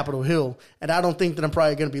at Capitol Hill, and I don't think that I'm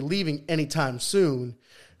probably going to be leaving anytime soon.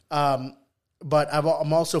 But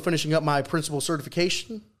I'm also finishing up my principal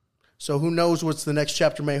certification. So who knows what's the next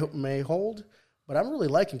chapter may hold. But I'm really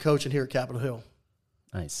liking coaching here at Capitol Hill.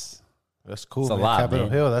 Nice. That's cool, It's man. a lot, Capitol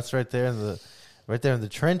man. Hill, that's right there in the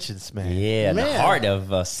trenches, man. Yeah, Man. the heart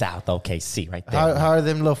of South OKC right there. How are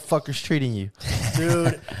them little fuckers treating you?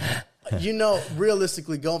 Dude,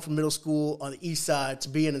 realistically, going from middle school on the east side to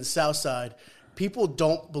being in the south side, people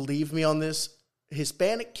don't believe me on this.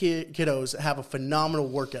 Hispanic kiddos have a phenomenal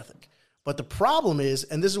work ethic. But the problem is,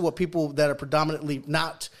 and this is what people that are predominantly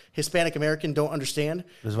not Hispanic American don't understand.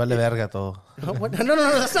 Les vale verga todo. What? No,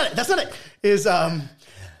 that's not it. That's not it. Is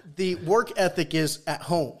the work ethic is at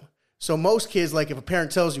home. So most kids, like if a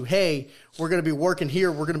parent tells you, hey, we're going to be working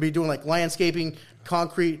here, we're going to be doing like landscaping,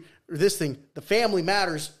 concrete, or this thing, the family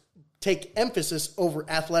matters take emphasis over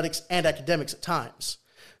athletics and academics at times.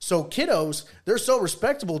 So kiddos, they're so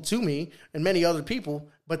respectable to me and many other people,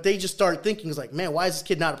 but they just start thinking, it's like, man, why is this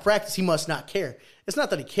kid not at practice? He must not care. It's not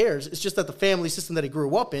that he cares. It's just that the family system that he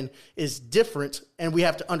grew up in is different, and we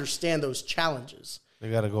have to understand those challenges. They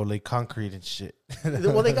got to go lay concrete and shit.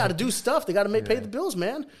 Well, they got to do stuff. They got to pay the bills,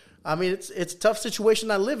 man. I mean, it's a tough situation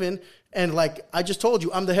I live in, and like I just told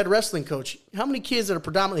you, I'm the head wrestling coach. How many kids that are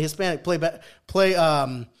predominantly Hispanic play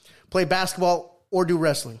basketball or do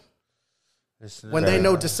wrestling? when they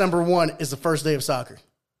know December 1 is the first day of soccer?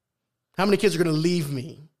 How many kids are going to leave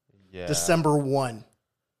me December 1?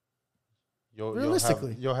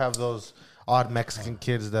 Realistically. You'll have those odd Mexican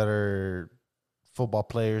kids that are football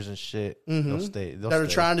players and shit. Mm-hmm. They'll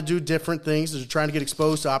stay. Trying to do different things. They're trying to get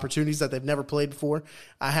exposed to opportunities that they've never played before.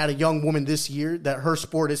 I had a young woman this year that her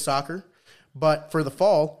sport is soccer. But for the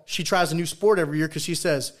fall, she tries a new sport every year because she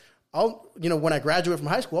says, when I graduate from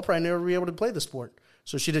high school, I'll probably never be able to play the sport.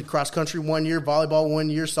 So she did cross country 1 year, volleyball 1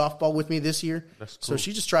 year, softball with me this year. That's cool. So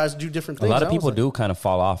she just tries to do different things. A lot of people do kind of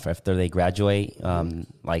fall off after they graduate.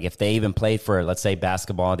 Like if they even played for, let's say,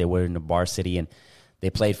 basketball, they were in the varsity and they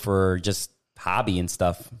played for just hobby and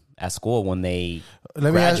stuff at school when they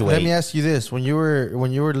graduate. Let me ask you this: when you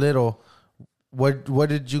were little, what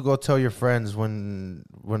did you go tell your friends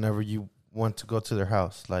whenever you want to go to their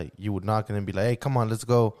house? Like you would knock and be like, "Hey, come on, let's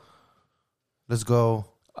go."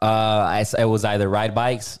 It was either ride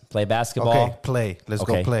bikes, play basketball. Okay, play. Let's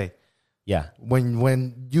go play. Yeah.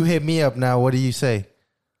 When you hit me up now, what do you say?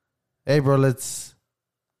 Hey, bro, let's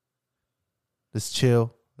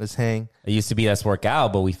chill. Let's hang. It used to be let's work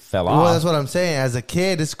out, but we fell off. Well, that's what I'm saying. As a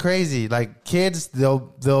kid, it's crazy. Like kids,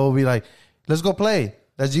 they'll be like, let's go play.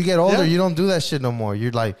 As you get older, you don't do that shit no more.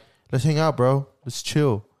 You're like, let's hang out, bro. Let's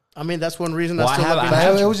chill. I mean, that's one reason I still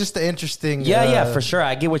love it. It was just the interesting. Yeah, for sure.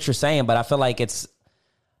 I get what you're saying, but I feel like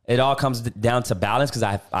it all comes down to balance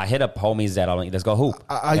because I hit up homies that let's go hoop.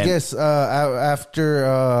 I guess after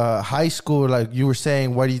high school, like you were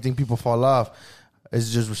saying, why do you think people fall off?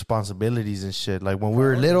 It's just responsibilities and shit. Like when we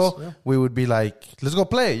were little, we would be like, let's go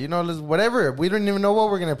play. Whatever. We don't even know what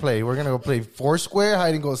we're going to play. We're going to go play Foursquare,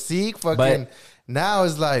 hide and go seek, fucking. Now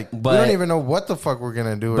it's like, we don't even know what the fuck we're going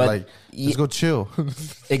to do. We're like, let's go chill.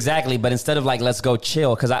 Exactly. But instead of like, let's go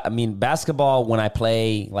chill. Because I mean, basketball, when I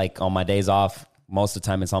play like on my days off, most of the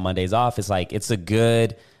time it's on my days off. It's like, it's a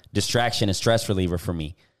good distraction and stress reliever for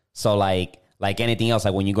me. So like anything else,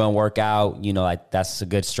 like when you go and work out, like that's a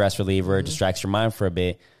good stress reliever, distracts your mind for a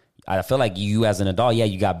bit. I feel like you as an adult,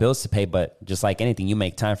 you got bills to pay, but just like anything, you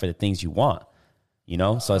make time for the things you want,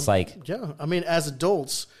 So it's like. Yeah. I mean, as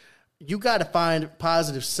adults, you got to find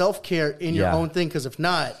positive self-care in your own thing. Because if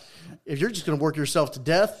not, if you're just going to work yourself to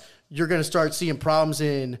death, you're going to start seeing problems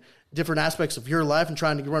in different aspects of your life and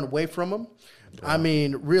trying to run away from them. Yeah. I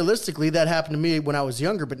mean, realistically, that happened to me when I was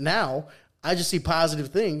younger, but now I just see positive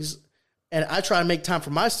things and I try to make time for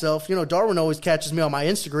myself. Darwin always catches me on my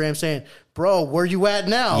Instagram saying, bro, where you at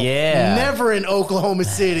now? Yeah. Never in Oklahoma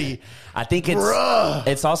City. I think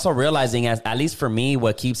it's also realizing, at least for me,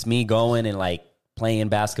 what keeps me going and like playing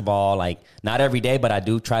basketball, like not every day, but I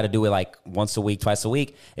do try to do it like once a week, twice a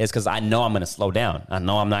week, is because I know I'm going to slow down. I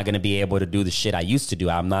know I'm not going to be able to do the shit I used to do.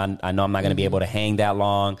 I know I'm not going to be able to hang that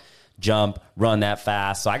long, jump, run that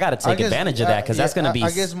fast. So I got to take advantage of that because that's going to be.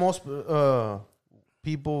 I guess most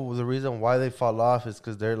people, the reason why they fall off is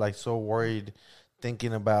because they're like so worried,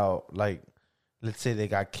 thinking about like, let's say they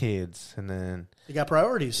got kids and then they got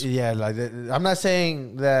priorities. Yeah, like I'm not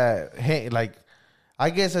saying that. Hey, like I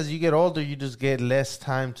guess as you get older, you just get less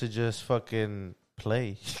time to just fucking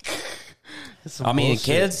play. I mean,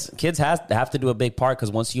 kids have to do a big part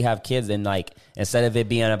because once you have kids, then like instead of it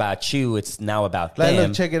being about you, it's now about them.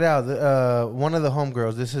 Look, check it out. One of the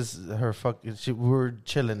homegirls, this is her fucking. We were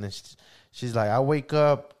chilling and she's like, I wake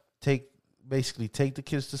up, take the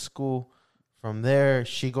kids to school. From there,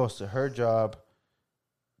 she goes to her job,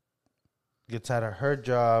 gets out of her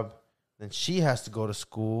job, then she has to go to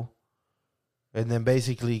school, and then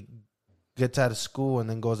basically gets out of school and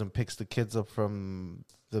then goes and picks the kids up from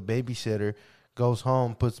the babysitter, goes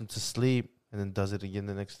home, puts them to sleep, and then does it again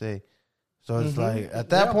the next day. So it's like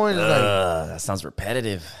at that point, it's like that sounds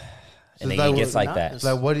repetitive, and then like, it gets like that. It's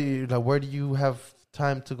like, where do you have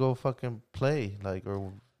time to go fucking play?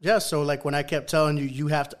 Yeah, so like when I kept telling you, you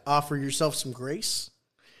have to offer yourself some grace.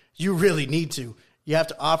 You really need to. You have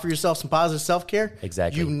to offer yourself some positive self-care.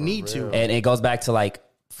 Exactly. You need to. And it goes back to like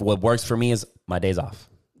what works for me is my days off.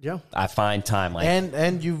 Yeah, I find time like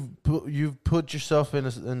and you've put yourself in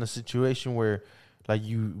a situation where like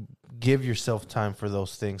you give yourself time for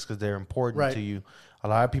those things because they're important to you. A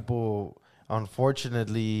lot of people,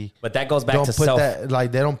 unfortunately, but that goes back to self. They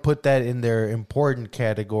don't put that in their important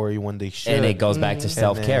category when they should. And it goes back to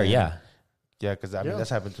self-care. Yeah, because I mean that's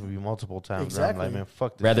happened to me multiple times. Exactly. I'm like, man,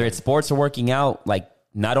 fuck this. Whether it's sports or working out, like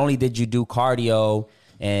not only did you do cardio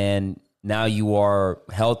and now you are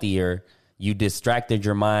healthier. You distracted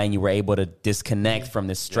your mind. You were able to disconnect from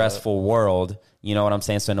this stressful world. You know what I'm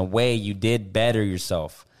saying? So in a way, you did better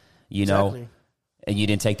yourself, know, and you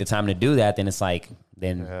didn't take the time to do that. Then it's like,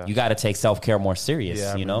 you got to take self-care more serious,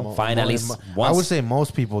 find at least once. I would say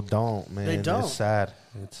most people don't, man. They don't. It's sad.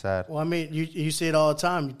 It's sad. Well, I mean, you see it all the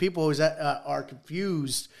time. People always are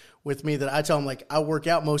confused with me that I tell them, like, I work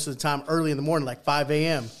out most of the time early in the morning, like 5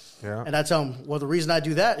 a.m. Yeah. And I tell them, well, the reason I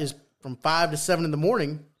do that is from 5 to 7 in the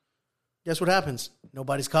morning, guess what happens?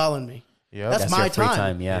 Nobody's calling me. Yeah, That's my your free time.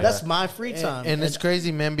 time, yeah. That's my free time. And it's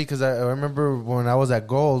crazy, man, because I remember when I was at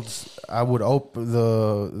Gold's, I would open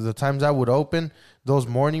the times I would open. Those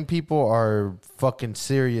morning people are fucking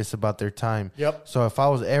serious about their time. Yep. So if I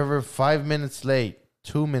was ever 5 minutes late,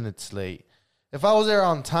 2 minutes late, if I was there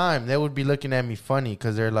on time, they would be looking at me funny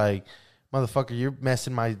because they're like, "Motherfucker, you're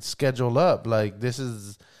messing my schedule up." Like this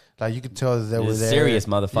is like you could tell that they were there. Serious,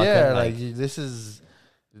 motherfucker. Yeah, like this is.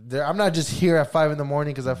 I'm not just here at 5 a.m.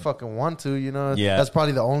 because I fucking want to, you know. Yeah. That's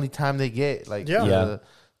probably the only time they get, like, to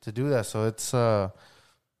do that. So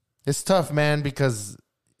it's tough, man, because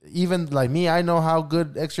even like me, I know how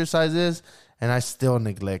good exercise is, and I still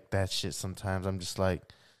neglect that shit sometimes. I'm just like,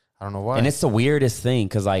 I don't know why. And it's the weirdest thing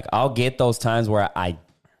because, like, I'll get those times where I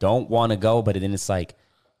don't want to go, but then it's like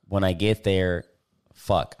when I get there,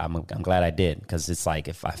 fuck, I'm glad I did because it's like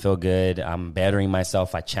if I feel good, I'm bettering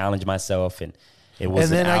myself, I challenge myself, and it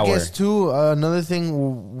was and then an hour. I guess too another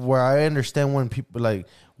thing where I understand when people like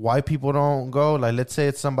why people don't go. Like, let's say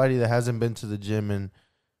it's somebody that hasn't been to the gym in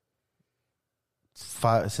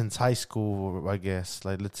since high school, I guess.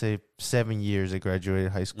 Like, let's say 7 years they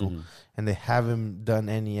graduated high school, and they haven't done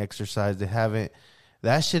any exercise. They haven't.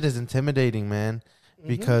 That shit is intimidating, man,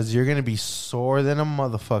 because you're gonna be sore than a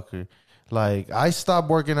motherfucker. Like, I stopped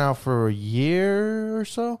working out for a year or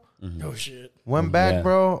so. Oh, shit. Went back,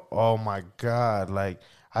 bro. Oh, my God. Like,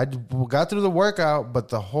 I got through the workout, but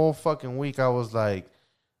the whole fucking week I was, like,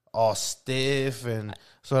 all stiff. And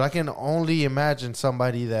so I can only imagine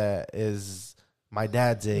somebody that is my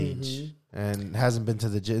dad's age and hasn't been to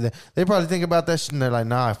the gym. They probably think about that shit, and they're like,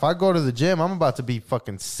 nah, if I go to the gym, I'm about to be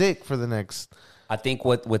fucking sick for the next... I think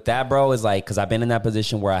with that, bro, is like, because I've been in that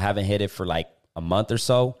position where I haven't hit it for, like, a month or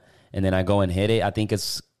so, and then I go and hit it. I think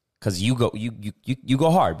it's... Because you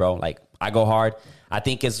go hard, bro. Like, I go hard. I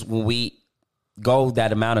think it's when we go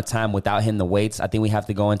that amount of time without hitting the weights, I think we have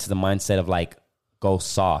to go into the mindset of, like, go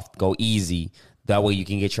soft, go easy. That way you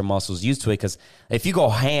can get your muscles used to it. Because if you go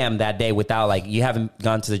ham that day without, like, you haven't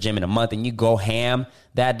gone to the gym in a month and you go ham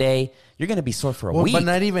that day, you're going to be sore for a week. But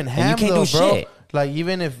not even ham, you can't though, do bro. shit. Like,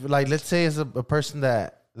 even if, like, let's say it's a person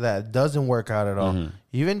that doesn't work out at all.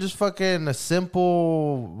 Even just fucking a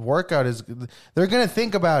simple workout is, they're going to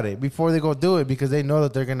think about it before they go do it because they know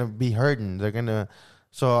that they're going to be hurting. They're going to,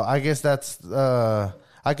 so I guess that's,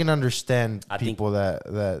 I can understand people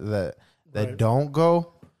that don't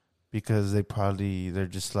go because they're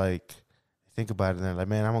just like, think about it and they're like,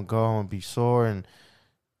 man, I'm going to go, I'm going to be sore. And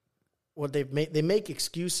Well, they make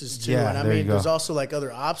excuses too, Yeah, and I there you mean, go. there's also like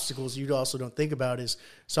other obstacles you also don't think about. Is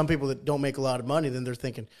some people that don't make a lot of money, then they're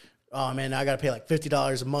thinking, "Oh man, I got to pay like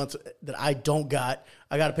 $50 a month that I don't got.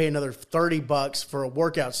 I got to pay another $30 for a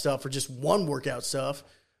workout stuff for just one workout stuff.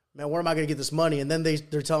 Man, where am I going to get this money?" And then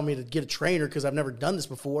they're telling me to get a trainer because I've never done this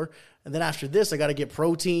before. And then after this, I got to get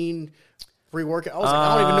protein, free workout. I was like,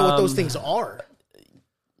 I don't even know what those things are.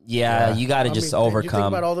 Yeah, you got to just You think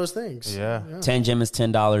overcome. about all those things. yeah. 10 gym is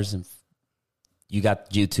 $10, and you got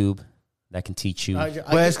YouTube that can teach you.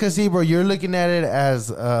 But it's because, see, bro, you're looking at it as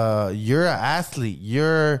you're an athlete.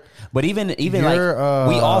 But even like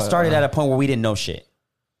we all started at a point where we didn't know shit.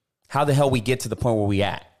 How the hell we get to the point where we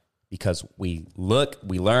at? Because we look,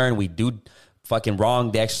 we learn, we do fucking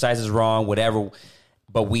wrong. The exercise is wrong, whatever.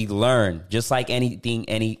 But we learn just like anything.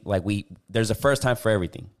 There's a first time for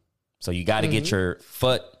everything. So you got to get your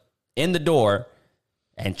foot in the door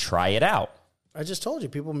and try it out. I just told you,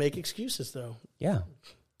 people make excuses though. Yeah.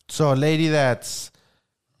 So a lady that's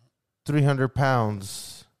 300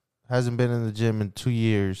 pounds hasn't been in the gym in 2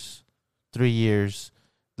 years, 3 years.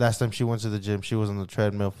 Last time she went to the gym, she was on the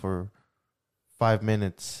treadmill for 5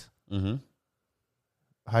 minutes. Mm-hmm.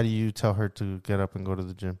 How do you tell her to get up and go to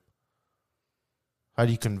the gym? How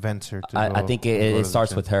do you convince her to I think it go to the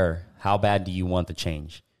starts gym? with her. How bad do you want the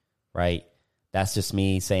change? Right? That's just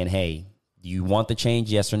me saying, hey, do you want the change?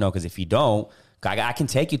 Yes or no? Because if you don't, I can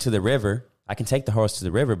take you to the river. I can take the horse to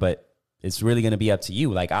the river, but it's really going to be up to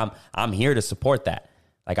you. Like, I'm here to support that.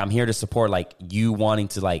 Like, I'm here to support, like, you wanting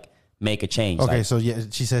to, like, make a change. Okay, like, so yeah,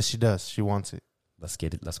 she says she does. She wants it. let's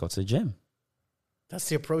get it. Let's go to the gym. That's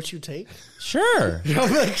the approach you take. Sure.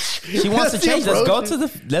 I'm like, She wants to that's the change. Let's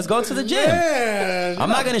approach. go to the gym. Man, I'm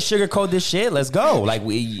not going to sugarcoat this shit. Let's go. Like,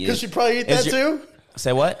 because she'd probably eat that too.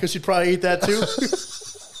 Say what? Because she'd probably eat that too.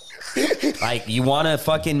 Like, you want to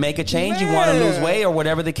fucking make a change? You want to lose weight or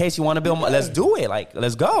whatever the case? You want to build? Let's do it. Like,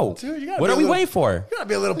 let's go. Dude, what are we waiting for? You gotta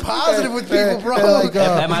be a little positive with people, bro. Like,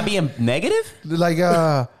 Am I being negative? Like,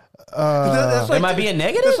 That's Am I being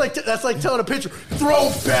negative? That's like telling a pitcher, throw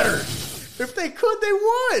better. If they could, they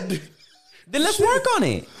would. Then let's work on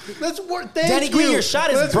it. Let's work. Danny Thank Green, you. your shot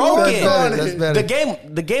is Let's broken. work on That's it. better.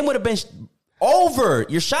 The game would have been over.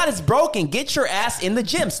 Your shot is broken. Get your ass in the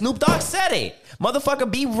gym. Snoop Dogg said it. Motherfucker,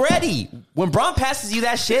 be ready. When Braun passes you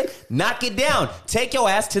that shit, knock it down. Take your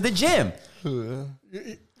ass to the gym.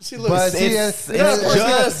 See, look, But see, it's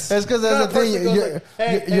that's because that's the thing.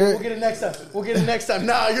 Hey, we'll get it next time. We'll get it next time.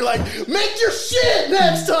 Nah, you're like, make your shit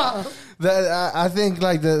next time. I think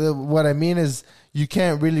like the what I mean is you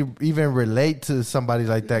can't really even relate to somebody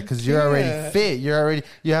like that because you're already fit. You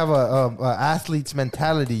have a athlete's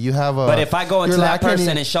mentality. You have a. But if I go into you're that lacking person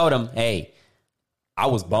in- and show them, hey, I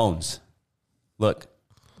was bones. Look,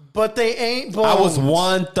 But they ain't bones. I was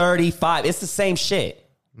 135. It's the same shit.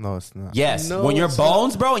 No, it's not. Yes, No, when you're it's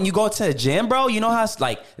bones, bro, and you go to the gym, bro, you know how it's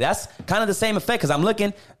like, that's kind of the same effect. Because I'm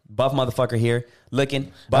looking, buff motherfucker here,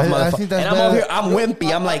 looking, buff I motherfucker. think And that's I'm over here, better. I'm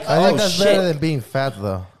wimpy. I'm like, I think oh, that's better shit. than being fat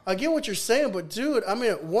though. I get what you're saying, but dude, I mean,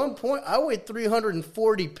 at one point, I weighed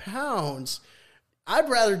 340 pounds. I'd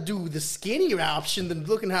rather do the skinny option than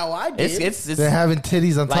looking how I did. It's They're having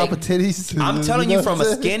titties on top like, of titties. I'm telling you, know from what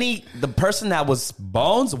a I'm saying? skinny, the person that was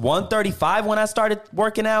bones, 135 when I started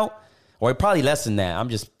working out, or probably less than that. I'm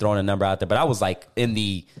just throwing a number out there, but I was like in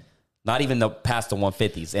the, not even the past the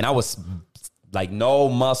 150s, and I was like no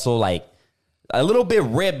muscle, like a little bit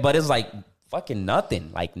ripped, but it's like fucking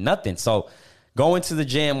nothing, like nothing. So going to the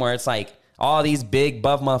gym where it's like all these big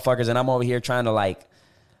buff motherfuckers, and I'm over here trying to like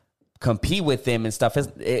compete with them and stuff.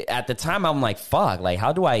 At the time, I'm like, fuck, like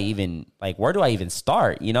how do I even, like where do I even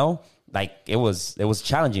start? You know, like it was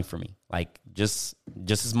challenging for me. Like just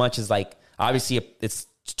as much as like obviously it's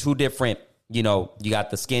two different. You know, you got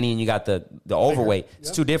the skinny and you got the overweight.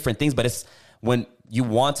 It's two different things, but it's when you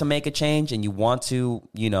want to make a change and you want to,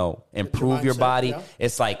 you know, improve your mindset, body. yeah.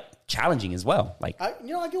 It's like challenging as well. Like I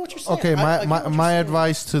get what you're saying. Okay, I get what you're my saying.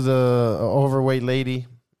 advice to the overweight lady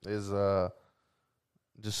is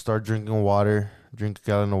just start drinking water. Drink a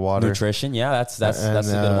gallon of water. nutrition, yeah, that's a and,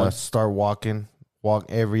 good one. Start walking. Walk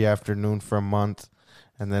every afternoon for a month,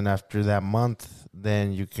 and then after that month,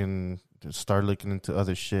 then you can start looking into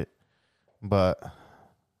other shit. But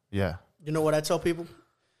yeah, You know what I tell people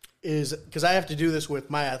is, because I have to do this with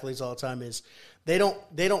my athletes all the time, is they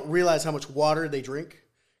don't realize how much water they drink,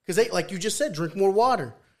 because they, like you just said, drink more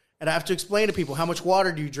water. And I have to explain to people, how much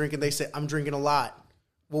water do you drink? And they say, I'm drinking a lot.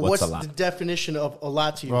 Well, What's what's a lot? the definition of a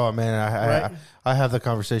lot to you? oh man, Right? I have the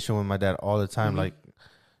conversation with my dad all the time. Like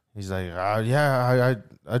he's like, yeah,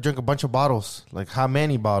 I drink a bunch of bottles. Like how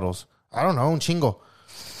many bottles? I don't know, un chingo.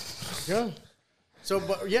 Yeah. So,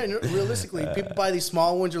 but yeah, realistically, people buy these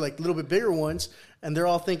small ones or like a little bit bigger ones, and they're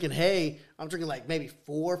all thinking, hey, I'm drinking like maybe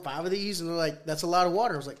 4 or 5 of these. And they're like, that's a lot of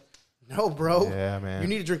water. I was like, no, bro. Yeah, man. You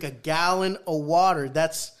need to drink a gallon of water.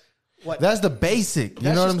 That's what. That's the basic. You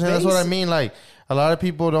That's know what I'm just saying? That's what I basic. mean. Like a lot of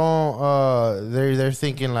people don't. They're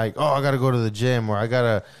thinking like, oh, I gotta go to the gym or I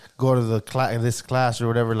gotta go to the this class or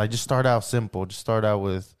whatever. Like, just start out simple. Just start out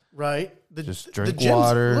with Right. Just drink gym's-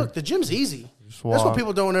 water. Look, the gym's easy. Just That's what walk.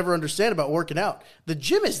 people don't ever understand about working out. The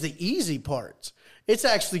gym is the easy part. It's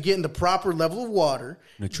actually getting the proper level of water,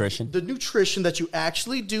 Nutrition. the nutrition that you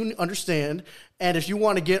actually do understand. And if you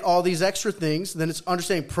want to get all these extra things, then it's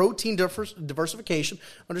understanding protein diversification,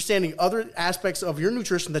 understanding other aspects of your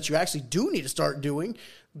nutrition that you actually do need to start doing.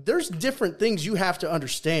 There's different things you have to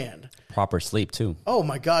understand. Proper sleep too. Oh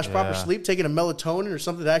my gosh, proper Yeah. sleep, taking a melatonin or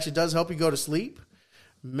something that actually does help you go to sleep.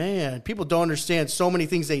 Man, people don't understand so many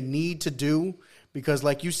things they need to do because,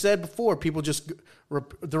 like you said before, people just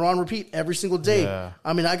they're on repeat every single day. Yeah.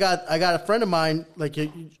 I mean, I got a friend of mine, like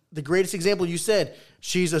the greatest example you said.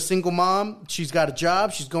 She's a single mom. She's got a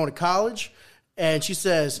job. She's going to college, and she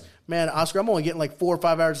says, "Man, Oscar, I'm only getting like 4 or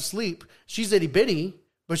 5 hours of sleep." She's itty bitty,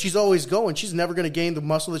 but she's always going. She's never going to gain the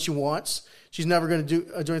muscle that she wants. She's never going to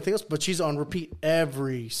do anything else. But she's on repeat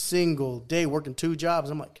every single day, working 2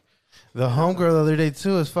 jobs. I'm like. the homegirl the other day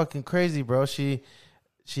too. Is fucking crazy, bro. She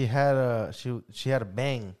had a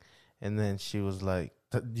bang, and then she was like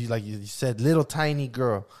you said, little tiny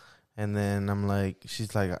girl, and then I'm like,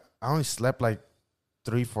 she's like, I only slept like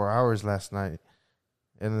 3-4 hours last night.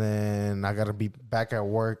 And then I gotta be back at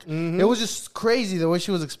work. It was just crazy the way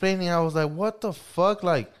she was explaining. I was like, "What the fuck?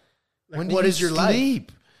 Like when do what you is your life?"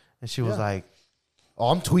 sleep?" And she was like, "Oh,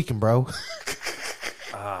 I'm tweaking, bro."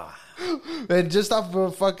 And just off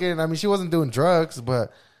of fucking, I mean, she wasn't doing drugs,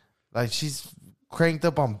 but like she's cranked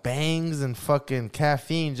up on bangs and fucking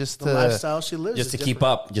caffeine just The to lifestyle she lives Just is to keep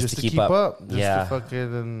different. up. Just to keep up. Just Yeah. to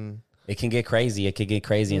fucking It can get crazy. It could get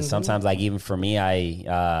crazy. And sometimes, like, even for me,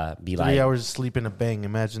 I be 3 like, hours of sleep in a bang.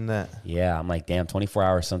 Imagine that. yeah, I'm like, damn, 24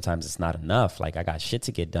 hours, sometimes it's not enough. Like, I got shit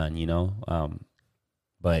to get done, you know?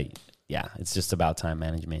 But yeah, it's just about time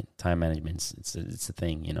management. Time management, it's a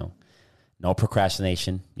thing, you know? No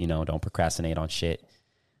procrastination, you know? Don't procrastinate on shit.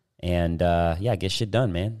 And yeah, get shit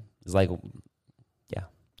done, man. It's like, yeah,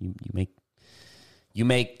 you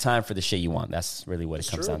make time for the shit you want. That's really what it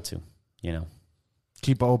comes down to, you know?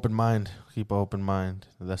 Keep an open mind. Keep an open mind.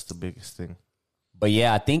 That's the biggest thing. But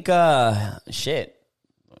yeah, I think shit.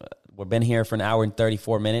 We've been here for an hour and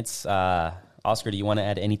 34 minutes. Oscar, do you want to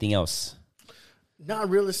add anything else? Not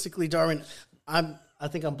realistically, Darwin. I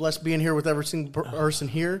think I'm blessed being here with every single person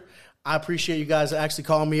here. I appreciate you guys actually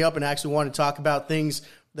calling me up and actually want to talk about things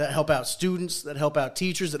that help out students, that help out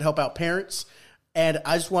teachers, that help out parents. And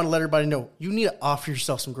I just want to let everybody know, you need to offer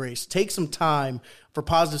yourself some grace. Take some time for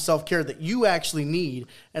positive self-care that you actually need,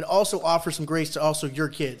 and also offer some grace to also your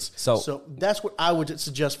kids. So that's what I would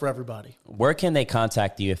suggest for everybody. Where can they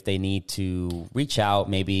contact you if they need to reach out,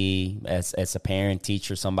 maybe as a parent,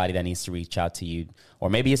 teacher, somebody that needs to reach out to you, or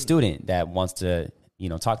maybe a student that wants to, you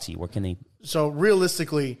know, talk to you? Where can they? So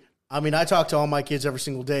realistically, I mean, I talk to all my kids every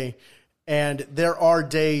single day, and there are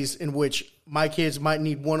days in which my kids might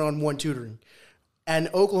need one-on-one tutoring. And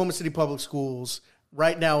Oklahoma City Public Schools,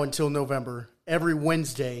 right now until November, every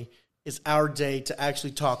Wednesday is our day to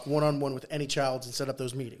actually talk one-on-one with any child and set up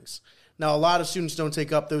those meetings. Now, a lot of students don't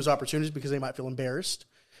take up those opportunities because they might feel embarrassed.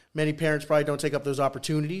 Many parents probably don't take up those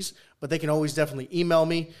opportunities, but they can always definitely email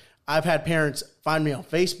me. I've had parents find me on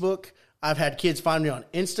Facebook. I've had kids find me on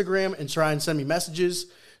Instagram and try and send me messages.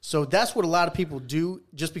 So that's what a lot of people do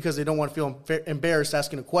just because they don't want to feel embarrassed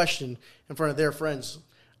asking a question in front of their friends.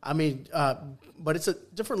 I mean, but it's a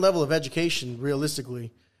different level of education,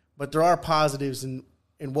 realistically. But there are positives in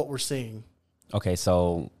what we're seeing. Okay,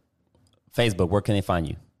 so Facebook, where can they find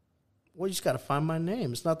you? Well, you just got to find my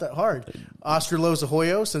name. It's not that hard. Oscar Loza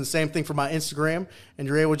Hoyos, and the same thing for my Instagram. And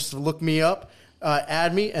you're able just to look me up,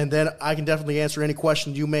 add me, and then I can definitely answer any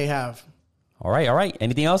question you may have. All right.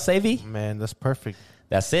 Anything else, Savy? Man, that's perfect.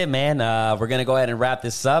 That's it, man. We're going to go ahead and wrap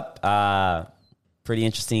this up. Pretty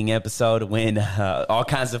interesting episode. Went all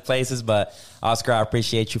kinds of places, but Oscar, I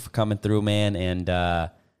appreciate you for coming through, man,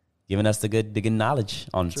 and giving us the good knowledge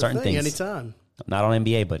on certain things. Anytime. Not on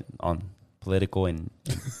NBA, but on political and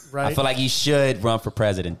Right. I feel like you should run for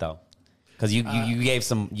president though, because you gave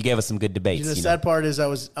us some good debates. The sad part is I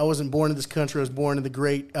wasn't born in this country. I was born in the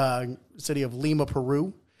great city of Lima,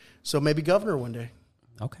 Peru. So maybe governor one day.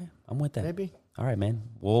 Okay, I'm with that. Maybe. All right, man.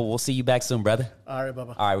 We'll see you back soon, brother. All right,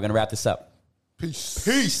 Bubba. All right, we're gonna wrap this up. Peace.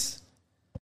 Peace.